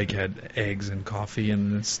you and Blake had eggs and coffee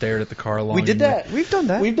and stared at the car along. We did that. We've done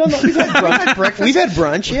that. We've done that. We've had brunch. breakfast. We've had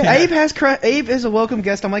brunch. Yeah. Abe is a welcome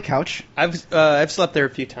guest on my couch. I've slept there a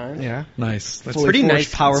few times. Yeah. Nice. That's Fully pretty forged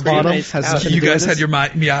nice. Power It's pretty bottom. nice Has couch. nothing to You do with guys had this. your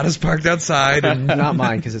Miatas parked outside. And Not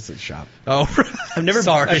mine because it's a shop. Oh, I've never.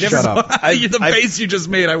 sorry. I've never, Shut up. The face you just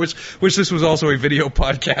made. I wish this was also a video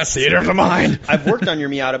podcast. Theater of the mind. I've worked on your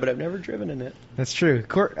Miata, but I've never driven in it. That's true.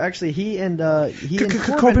 Actually, he and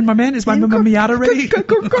Corbin, my man, is my Miata ready?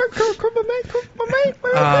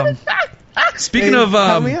 Speaking of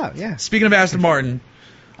help me out, yeah. Speaking of Aston Martin,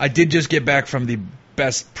 I did just get back from the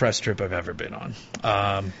best press trip I've ever been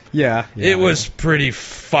on. Yeah. It was pretty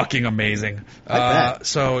fucking amazing. bet.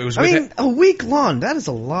 So it was. I With mean, a week long. That is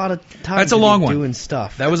a lot of time. That's a to be long one. Doing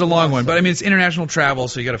stuff. that was a long one, but I mean it's international travel,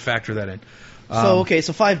 so you got to factor that in. So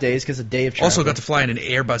 5 days because a day of travel. Also got to fly in an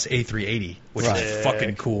Airbus A380, which Right. is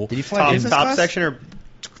fucking cool. Did you fly Top, business top class? section or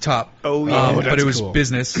Top. Oh, yeah. But that's it was cool.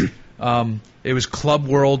 business. It was Club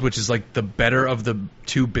World, which is like the better of the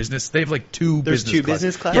two business. They have like two There's business two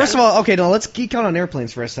business class. First of all, okay, now let's geek out on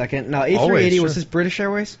airplanes for a second. Now, A380 Always, was sure. this British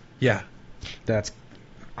Airways? Yeah. That's.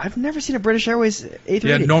 I've never seen a British Airways A380.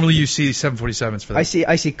 Yeah, normally you see 747s for that. I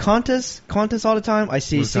see Qantas all the time. I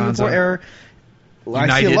see Lufthansa. Singapore Air. I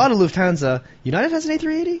see United. a lot of Lufthansa. United has an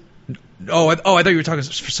A380. I thought you were talking.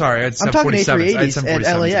 Sorry, I had I'm talking 747s. I had A380s 747s at in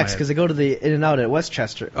my LAX head. because they go to the In and Out at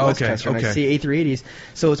Westchester. Okay, Westchester, and I okay. see A380s.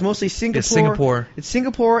 So it's mostly Singapore. Singapore. It's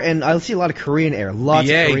Singapore, and I see a lot of Korean Air. Lots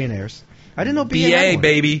BA. of Korean Airs. I didn't know BA. had BA one.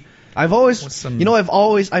 baby. I've always, What's some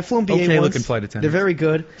I've flown BA okay once. looking flight attendants? They're very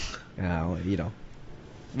good.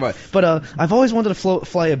 Right. But I've always wanted to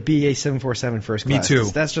fly a BA 747 first Me class. too.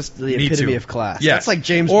 That's just the Me epitome too. of class. Yes. That's like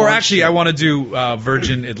James Or Bond actually, shit. I want to do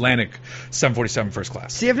Virgin Atlantic 747 first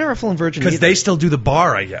class See, I've never flown Virgin because either. they still do the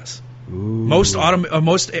bar, I guess. Most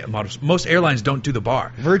airlines don't do the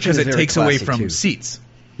bar Virgin because is it very takes away classy, from too. seats.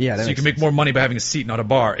 Yeah, that So you makes can make sense. more money by having a seat, not a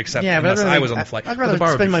bar. Except Yeah, but unless I was on the flight. I'd But rather the bar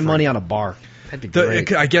would spend be my free. money on a bar. That'd be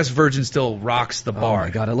great. I guess Virgin still rocks the Oh bar. my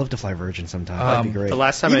god, I'd love to fly Virgin sometime. That'd be great. the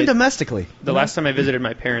last Even domestically. The last time I visited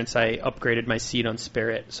my parents, I upgraded my seat on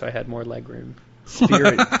Spirit, so I had more leg room.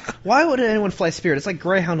 Spirit. Why would anyone fly Spirit? It's like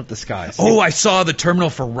Greyhound up the skies. Oh, I saw the terminal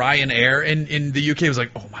for Ryanair in the UK. It was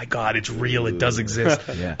like, oh my god, it's real. It does exist.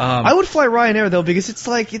 Yeah. I would fly Ryanair though because it's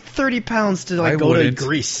like 30 pounds to like go to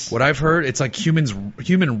Greece. What I've heard, it's like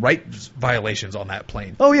human rights violations on that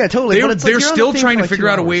plane. Oh yeah, totally. They're still trying to figure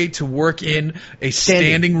out a way to work in a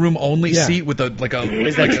standing room only seat with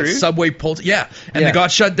a subway pull. Yeah, and they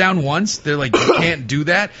got shut down once. They're like, you can't do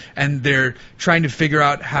that, and they're trying to figure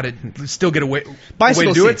out how to still get away.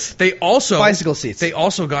 Bicycle seats. They also bicycle seats. They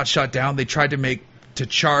also got shut down. They tried to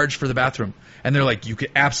charge for the bathroom, and they're like,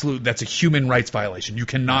 that's a human rights violation. You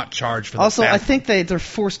cannot charge for the bathroom. I think they're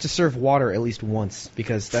forced to serve water at least once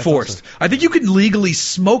because that's forced. I think you can legally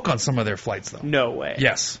smoke on some of their flights though. No way.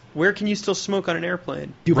 Yes. Where can you still smoke on an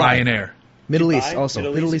airplane? Ryanair. Middle East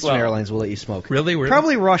also. Middle Eastern airlines will let you smoke. Really?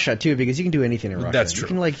 Probably Russia too, because you can do anything in Russia. That's true.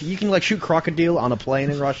 You can shoot crocodile on a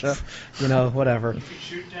plane in Russia. Whatever. You can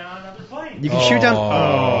shoot down another plane. You can shoot down.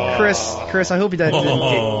 Oh, Chris, I hope you didn't.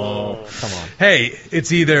 Oh, come on. Hey,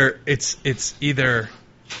 it's either.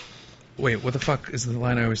 Wait, what the fuck is the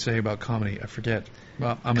line I always say about comedy? I forget.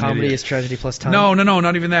 Well, I'm an comedy idiot. is tragedy plus time. No,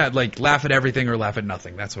 not even that. Like laugh at everything or laugh at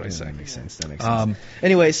nothing. That's what I say. That makes sense.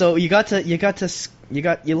 Anyway, so you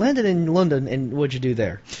landed in London, and what'd you do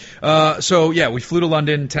there? We flew to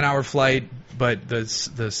London, 10-hour flight, but the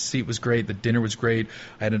seat was great, the dinner was great.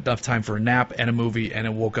 I had enough time for a nap and a movie, and I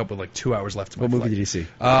woke up with like 2 hours left of my flight. What movie did you see?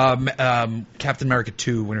 Captain America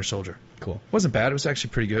 2: Winter Soldier. Cool. Wasn't bad. It was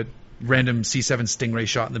actually pretty good. Random C-7 Stingray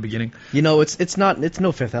shot in the beginning. It's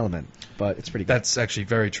no Fifth Element, but it's pretty good. That's actually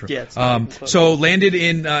very true. Yeah, so landed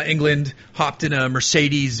in England, hopped in a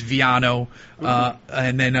Mercedes Viano,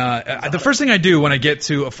 and then the first thing I do when I get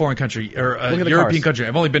to a foreign country or a European country,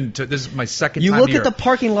 I've only been to, this is my second time here. You look here. at the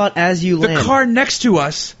parking lot as you land. The car next to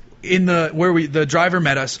us the driver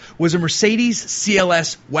met us was a Mercedes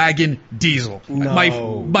CLS wagon diesel.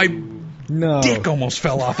 No. My dick almost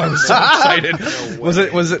fell off. I was so excited. Was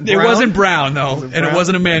it brown? It wasn't brown, though, and it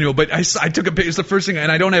wasn't a manual. But I took a picture. It's the first thing, and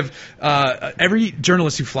I don't have. Every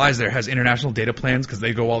journalist who flies there has international data plans because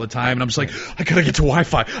they go all the time, and I'm just like, I gotta get to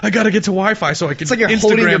Wi-Fi so I can. It's like you're Instagram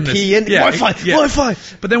holding your this. key in. Yeah, Wi-Fi.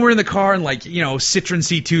 But then we're in the car, and Citroen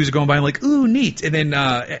C2s are going by, and like, ooh, neat. And then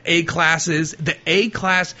A classes, the A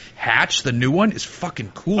class hatch, the new one is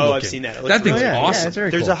fucking cool. Oh, looking. I've seen that. That thing's awesome. Yeah, it's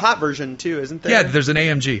very There's cool. a hot version too, isn't there? Yeah, there's an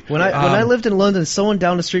AMG. When I lived in London, someone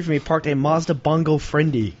down the street from me parked a Mazda Bongo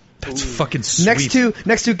Friendly. That's fucking sweet.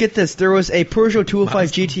 Next to get this, there was a Peugeot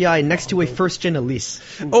 205 GTI next to a first gen Elise.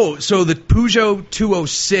 Oh, so the Peugeot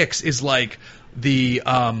 206 is like the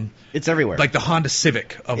it's everywhere. Like the Honda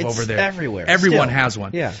Civic over there. Everywhere. Everyone has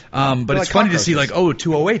one. Yeah. But it's funny to see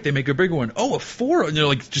 208 they make a bigger one. Oh, a 4, and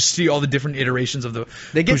just see all the different iterations of the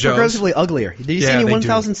They get Peugeots. progressively uglier. Did you see any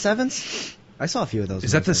 1007s? I saw a few of those.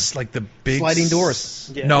 Is that the big sliding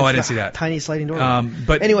doors? Yeah. No, I didn't see that. Tiny sliding doors.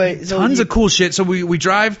 But anyway, tons of cool shit. So we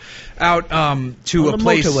drive out to a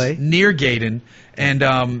place motorway near Gaydon,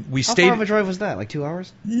 and we stayed. How far of a drive was that? Like 2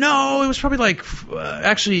 hours? No, it was probably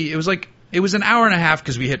it was an hour and a half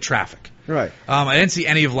because we hit traffic. Right. I didn't see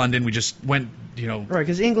any of London. We just went. Right,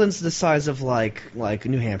 because England's the size of like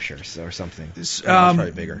New Hampshire or something. It's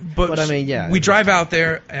probably bigger. But I mean, yeah. We drive out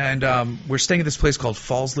there, and we're staying at this place called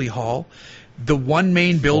Falsley Hall. The one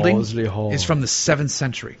main building is from the 7th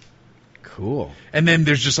century. Cool. And then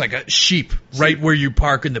there's just like a sheep right where you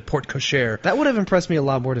park in the Porte Cochere. That would have impressed me a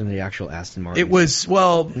lot more than the actual Aston Martin. It was,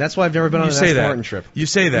 well... And that's why I've never been on an Aston Martin trip. You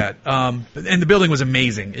say that. And the building was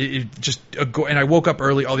amazing. And I woke up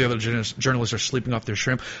early. All the other journalists are sleeping off their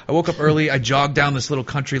shrimp. I woke up early. I jogged down this little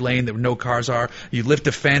country lane that no cars are. You lift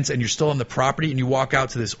a fence, and you're still on the property, and you walk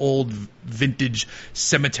out to this old vintage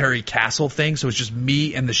cemetery castle thing. So it's just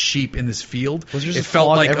me and the sheep in this field. It felt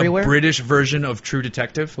like everywhere? a British version of True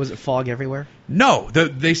Detective. Was it fog everywhere? No,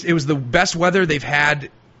 it was the best weather they've had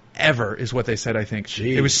ever, is what they said. I think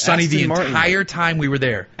it was sunny the entire time we were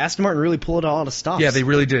there. Aston Martin really pulled all the stops. Yeah, they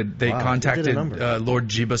really did. They contacted Lord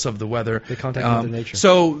Jeebus of the weather. They contacted Mother Nature.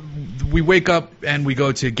 So we wake up and we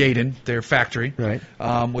go to Gaydon, their factory, right?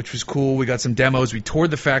 Which was cool. We got some demos. We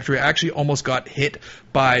toured the factory. I actually almost got hit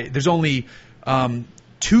by. There's only.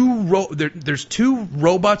 There's two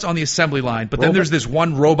robots on the assembly line, but then there's this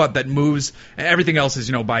one robot that moves, and everything else is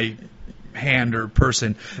by hand or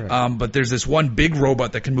person. Right. But there's this one big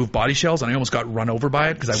robot that can move body shells, and I almost got run over by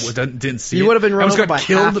it because I didn't see it. You would have been run over by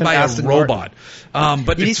killed by a robot.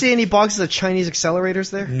 But did you see any boxes of Chinese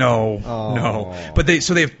accelerators there? No, no. But they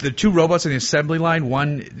have the two robots on the assembly line.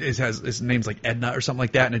 One his name's like Edna or something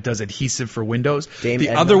like that, and it does adhesive for windows.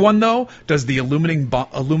 Other one though does the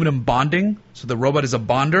aluminum bonding. So the robot is a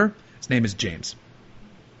bonder. His name is James.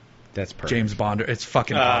 That's perfect. James Bonder. It's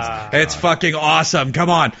fucking awesome. It's fucking awesome. Come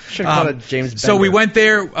on. Should have called it James Bender. So we went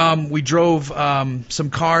there. We drove some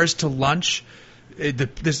cars to lunch.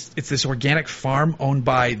 It's this organic farm owned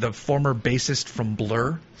by the former bassist from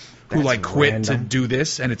Blur, who That's quit random. to do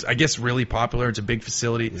this, and it's I guess really popular. It's a big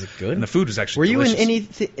facility. Is it good? And the food was actually Were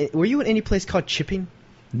delicious. Were you in any place called Chipping?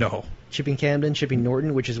 No. Chipping Camden, Chipping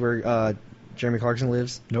Norton, which is where Jeremy Clarkson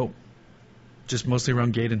lives. Nope. Just mostly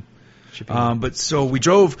around Gaydon. Chipping. But so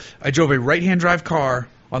I drove a right-hand drive car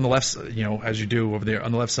on the left, as you do over there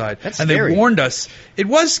on the left side. That's and scary. they warned us. It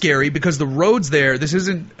was scary because the roads there, this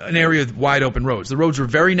isn't an area with wide open roads. The roads were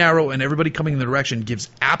very narrow, and everybody coming in the direction gives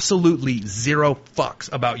absolutely zero fucks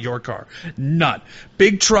about your car. None.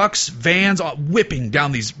 Big trucks, vans, whipping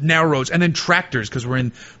down these narrow roads, and then tractors because we're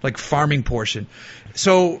in farming portion.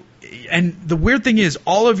 So, and the weird thing is,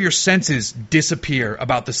 all of your senses disappear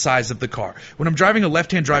about the size of the car. When I'm driving a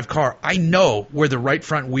left-hand drive car, I know where the right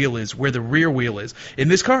front wheel is, where the rear wheel is. In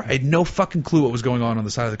this car, I had no fucking clue what was going on the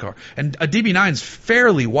side of the car. And a DB9 is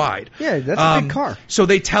fairly wide. Yeah, that's a big car. So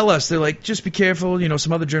they tell us, they're like, just be careful.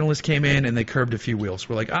 Some other journalists came in and they curbed a few wheels.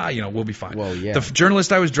 We're like, we'll be fine. Well, yeah. The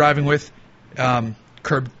journalist I was driving with,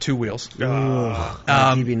 curbed 2 wheels. DB9.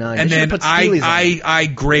 And They then should've put Steelies on it. I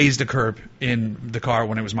grazed a curb in the car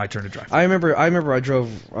when it was my turn to drive. I remember I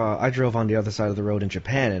drove on the other side of the road in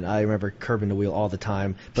Japan, and I remember curbing the wheel all the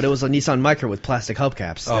time. But it was a Nissan Micra with plastic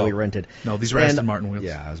hubcaps that we rented. No, these were Aston Martin wheels.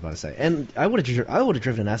 Yeah, I was about to say. And I would have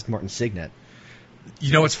driven an Aston Martin Signet.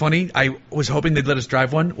 You know what's funny? I was hoping they'd let us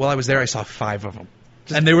drive one. While I was there, I saw 5 of them.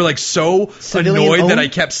 And they were so annoyed that I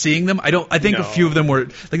kept seeing them. I think a few of them were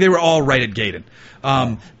they were all right at Gaydon.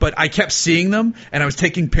 But I kept seeing them, and I was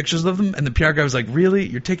taking pictures of them. And the PR guy was like, "Really?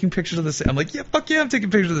 You're taking pictures of this?" I'm like, "Yeah, fuck yeah, I'm taking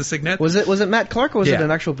pictures of the Signet." Was it Matt Clark or was it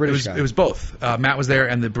an actual British guy? It was both. Matt was there,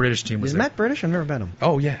 and the British team was Is there. Matt British? I've never met him.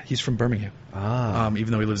 Oh yeah, he's from Birmingham.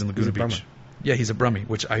 Even though he lives in Laguna He's a Beach. Brummy. Yeah, he's a Brummie,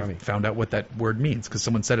 which I found out what that word means because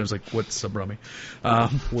someone said it. I was like, "What's a Brummie?"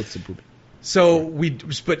 What's a Brummie?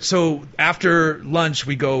 So after lunch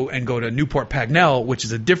we go to Newport Pagnell, which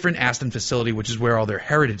is a different Aston facility, which is where all their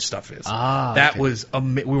heritage stuff is. That was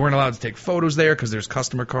we weren't allowed to take photos there because there's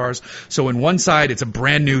customer cars. So in one side it's a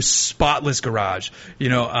brand new spotless garage.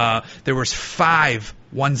 There was 5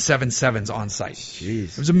 177s on site.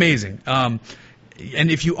 Jeez. It was amazing.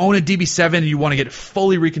 And if you own a DB7 and you want to get it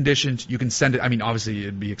fully reconditioned, you can send it. I mean, obviously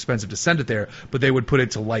it'd be expensive to send it there, but they would put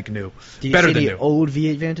it to like new. Do you Better see than the new. old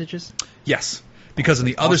V8 Vantages? Yes, because on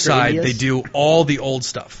the other Oscar side Indias? they do all the old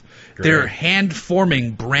stuff. Great. They're hand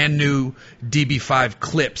forming brand new DB5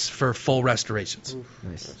 clips for full restorations.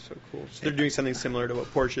 Nice. That's so cool. So they're doing something similar to what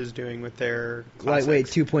Porsche is doing with their classics. Lightweight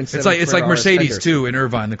 2.7. It's like Mercedes fenders. too in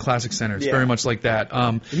Irvine, the Classic Center. It's very much like that.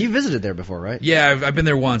 And you visited there before, right? Yeah, I've been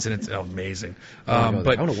there once and it's amazing. I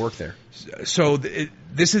But want to work there. so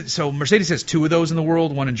Mercedes has 2 of those in the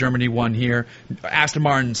world, one in Germany, one here. Aston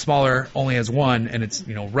Martin, smaller, only has 1, and it's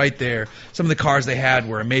right there. Some of the cars they had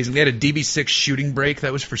were amazing. They had a DB6 shooting brake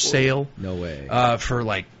that was for sale. No way. For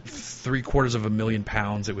like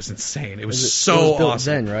 £750,000. It was insane. It was it so was built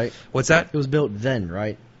awesome. then, right? What's that? It was built then,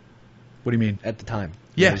 right? What do you mean? At the time.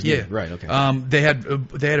 Yeah, It was yeah. new. Right, okay. They had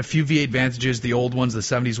a few V8 Vantages, the old ones, the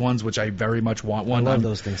 70s ones, which I very much want one. I love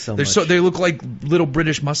those things so They're much. they look like little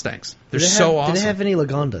British Mustangs. They're awesome. Did they have any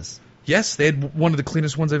Lagondas? Yes, they had one of the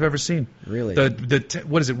cleanest ones I've ever seen. Really?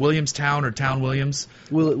 What is it, Williamstown or Town Williams?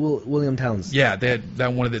 William Towns. Yeah, they had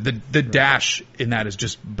that one of the dash in that is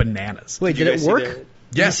just bananas. Wait, Did did you it guys see work? the-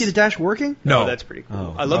 Did Yes. you see the dash working? No, Oh, that's pretty cool.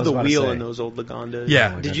 Oh, I I love was the about to wheel say. in those old Lagondas. Yeah.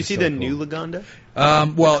 Oh my Did God, you it's see so the cool. new Lagonda?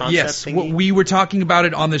 Well, concept yes, thingy? we were talking about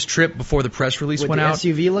it on this trip before the press release With went the out.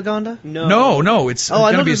 SUV Lagonda? No, it's Oh,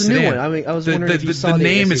 I gonna know be a there's a new sedan. one. I mean, I was wondering if you saw the the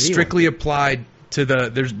name is SUV one. strictly applied to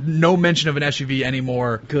there's no mention of an SUV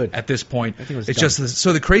anymore. Good. At this point. I think it was it's dumb. just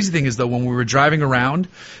so the crazy thing is though when we were driving around,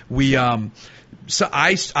 we so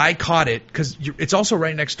I caught it because it's also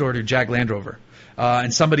right next door to Jag Land Rover.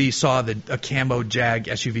 And somebody saw a camo Jag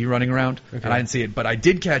SUV running around, and I didn't see it, but I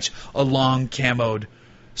did catch a long camoed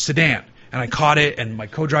sedan, and I caught it, and my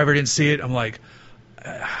co-driver didn't see it. I'm like,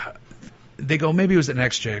 they go, maybe it was an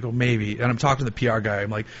XJ. I go, maybe, and I'm talking to the PR guy. I'm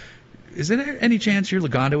like, is there any chance your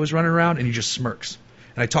Lagonda was running around? And he just smirks.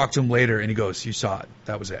 And I talked to him later, and he goes, you saw it.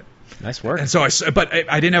 That was it. Nice work. And so I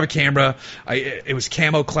didn't have a camera. It was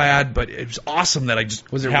camo clad, but it was awesome that I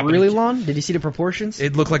just Was it happened really to- long? Did you see the proportions?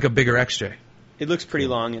 It looked like a bigger XJ. It looks pretty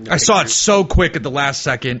long. In the I saw it pictures. so quick at the last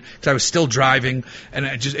second because I was still driving, and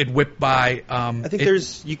it whipped by. I think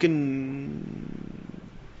you can.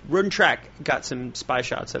 Road and Track got some spy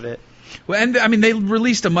shots of it. Well, and I mean they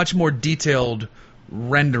released a much more detailed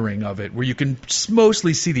rendering of it where you can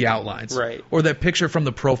mostly see the outlines. Right. Or that picture from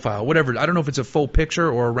the profile, whatever. I don't know if it's a full picture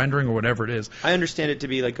or a rendering or whatever it is. I understand it to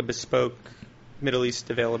be like a bespoke Middle East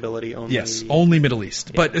availability only. Yes, only Middle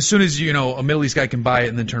East. Yeah. But as soon as, a Middle East guy can buy it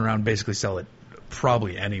and then turn around and basically sell it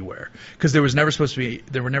probably anywhere. Because there were never supposed to be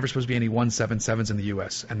any 177s in the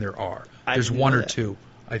U.S., and there are. There's one or two,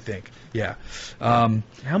 I think. Yeah. How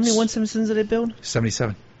many 177s did it build?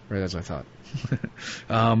 77. Right, that's what I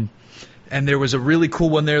thought. And there was a really cool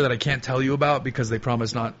one there that I can't tell you about because they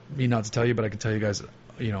promised me not to tell you, but I can tell you guys,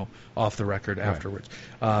 off the record afterwards.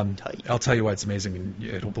 I'll tell you why it's amazing, and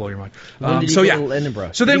it'll blow your mind. When did you go to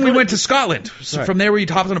Edinburgh? So then we went to Scotland. So from there, we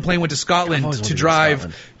hopped on a plane, went to Scotland to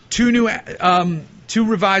drive two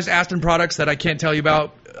revised Aston products that I can't tell you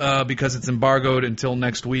about because it's embargoed until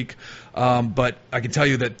next week. But I can tell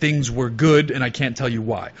you that things were good, and I can't tell you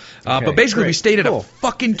why. But basically, we stayed at a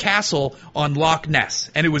fucking castle on Loch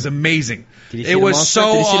Ness, and it was amazing. It was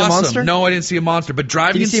so awesome. No, I didn't see a monster. But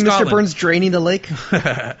driving in Scotland, did you see Mr. Burns draining the lake?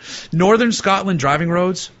 Northern Scotland driving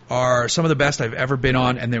roads are some of the best I've ever been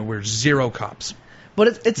on, and there were 0 cops.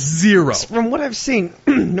 But it's zero. From what I've seen,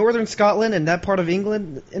 northern Scotland and that part of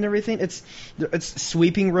England and everything, it's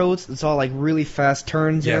sweeping roads. It's all like really fast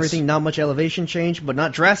turns and everything. Not much elevation change, but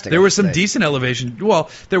not drastic. There was some decent elevation. Well,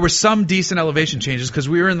 there were some decent elevation changes because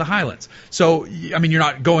we were in the Highlands. So I mean, you're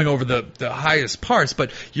not going over the highest parts,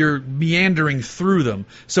 but you're meandering through them.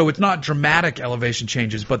 So it's not dramatic elevation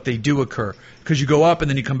changes, but they do occur because you go up and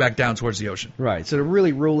then you come back down towards the ocean. Right. So they're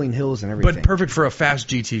really rolling hills and everything. But perfect for a fast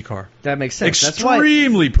GT car. That makes sense.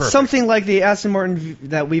 Extremely perfect. Something like the Aston Martin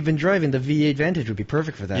that we've been driving, the V8 Vantage, would be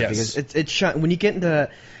perfect for that. Yes. Because when you get into,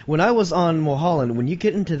 when I was on Mulholland, when you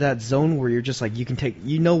get into that zone where you're just like, you can take,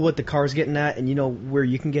 what the car's getting at, and you know where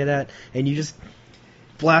you can get at, and you just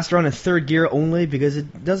blast around in third gear only because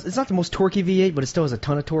it's not the most torquey V8, but it still has a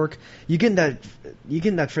ton of torque. You get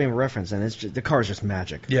in that frame of reference, and the car is just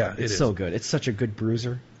magic. Yeah, it's so good. It's such a good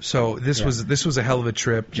bruiser. So this was a hell of a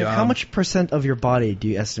trip. Jeff, how much % of your body do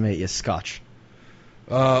you estimate is Scotch?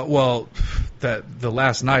 Well, the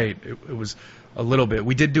last night it was a little bit.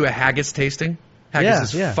 We did do a haggis tasting.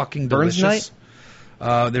 Haggis is fucking delicious. Burns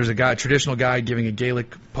night? There's a traditional guy giving a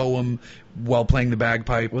Gaelic poem while playing the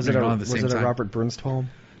bagpipe. Was it a Robert Burns poem?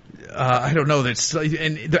 I don't know. And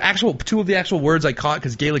two of the actual words I caught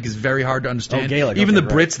because Gaelic is very hard to understand. Oh, Gaelic. Even the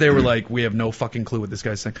Brits, they were like, we have no fucking clue what this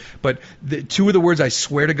guy's saying. But two of the words I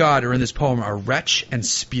swear to God are in this poem are wretch and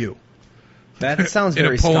spew. That sounds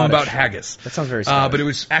very in a poem Scottish. about haggis. That sounds very Scottish. But it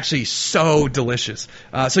was actually so delicious.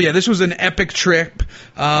 So yeah, this was an epic trip,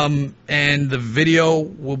 and the video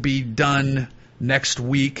will be done next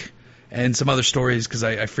week, and some other stories because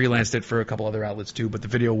I freelanced it for a couple other outlets too. But the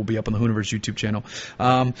video will be up on the Hooniverse YouTube channel.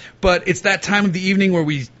 But it's that time of the evening where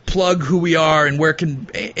we plug who we are and where can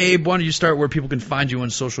Abe. Why don't you start where people can find you on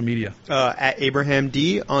social media? At Abraham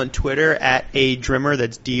D on Twitter, at A Drimmer.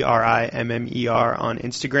 That's DRIMMER on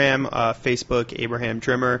Instagram, Facebook Abraham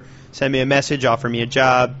Drimmer. Send me a message, offer me a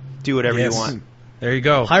job, do whatever you want. There you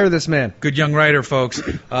go. Hire this man. Good young writer, folks.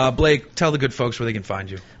 Blake, tell the good folks where they can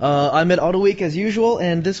find you. I'm at Auto Week as usual,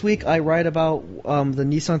 and this week I write about the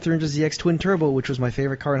Nissan 300ZX Twin Turbo, which was my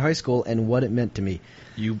favorite car in high school, and what it meant to me.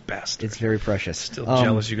 You bastard. It's very precious. Still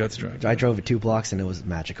jealous you got to drive. I drove it 2 blocks, and it was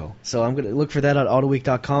magical. So I'm going to look for that at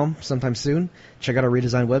autoweek.com sometime soon. Check out our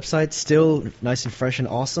redesigned website. Still nice and fresh and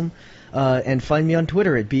awesome. And find me on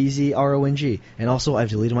Twitter at BZRONG. And also, I've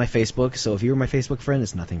deleted my Facebook, so if you were my Facebook friend,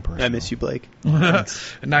 it's nothing personal. I miss you, Blake.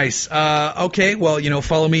 Nice. Okay, well,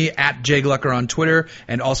 follow me at Jay Glucker on Twitter,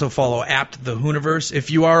 and also follow the Hooniverse.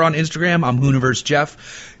 If you are on Instagram, I'm Hooniverse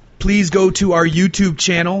Jeff. Please go to our YouTube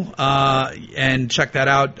channel and check that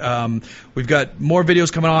out. We've got more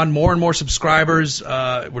videos coming on, more and more subscribers.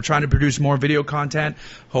 We're trying to produce more video content,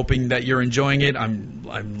 hoping that you're enjoying it. I'm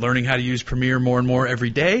learning how to use Premiere more and more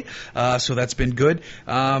every day, so that's been good.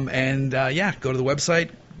 Go to the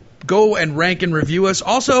website. Go and rank and review us.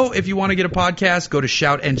 Also, if you want to get a podcast, go to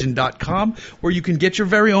shoutengine.com, where you can get your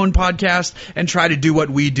very own podcast and try to do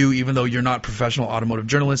what we do, even though you're not professional automotive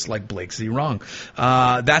journalists like Blake Z. Wrong.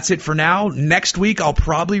 That's it for now. Next week, I'll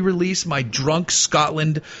probably release my Drunk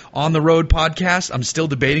Scotland on the Road podcast. I'm still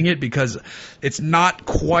debating it because it's not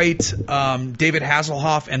quite David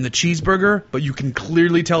Hasselhoff and the cheeseburger, but you can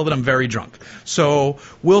clearly tell that I'm very drunk. So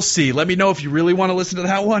we'll see. Let me know if you really want to listen to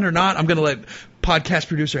that one or not. I'm going to let podcast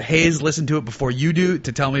producer Hayes listen to it before you do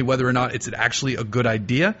to tell me whether or not it's actually a good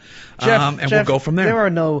idea. Jeff, we'll go from there.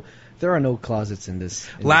 There are no closets in this.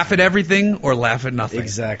 Laugh at everything or laugh at nothing.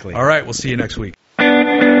 Exactly. All right, we'll see you next week.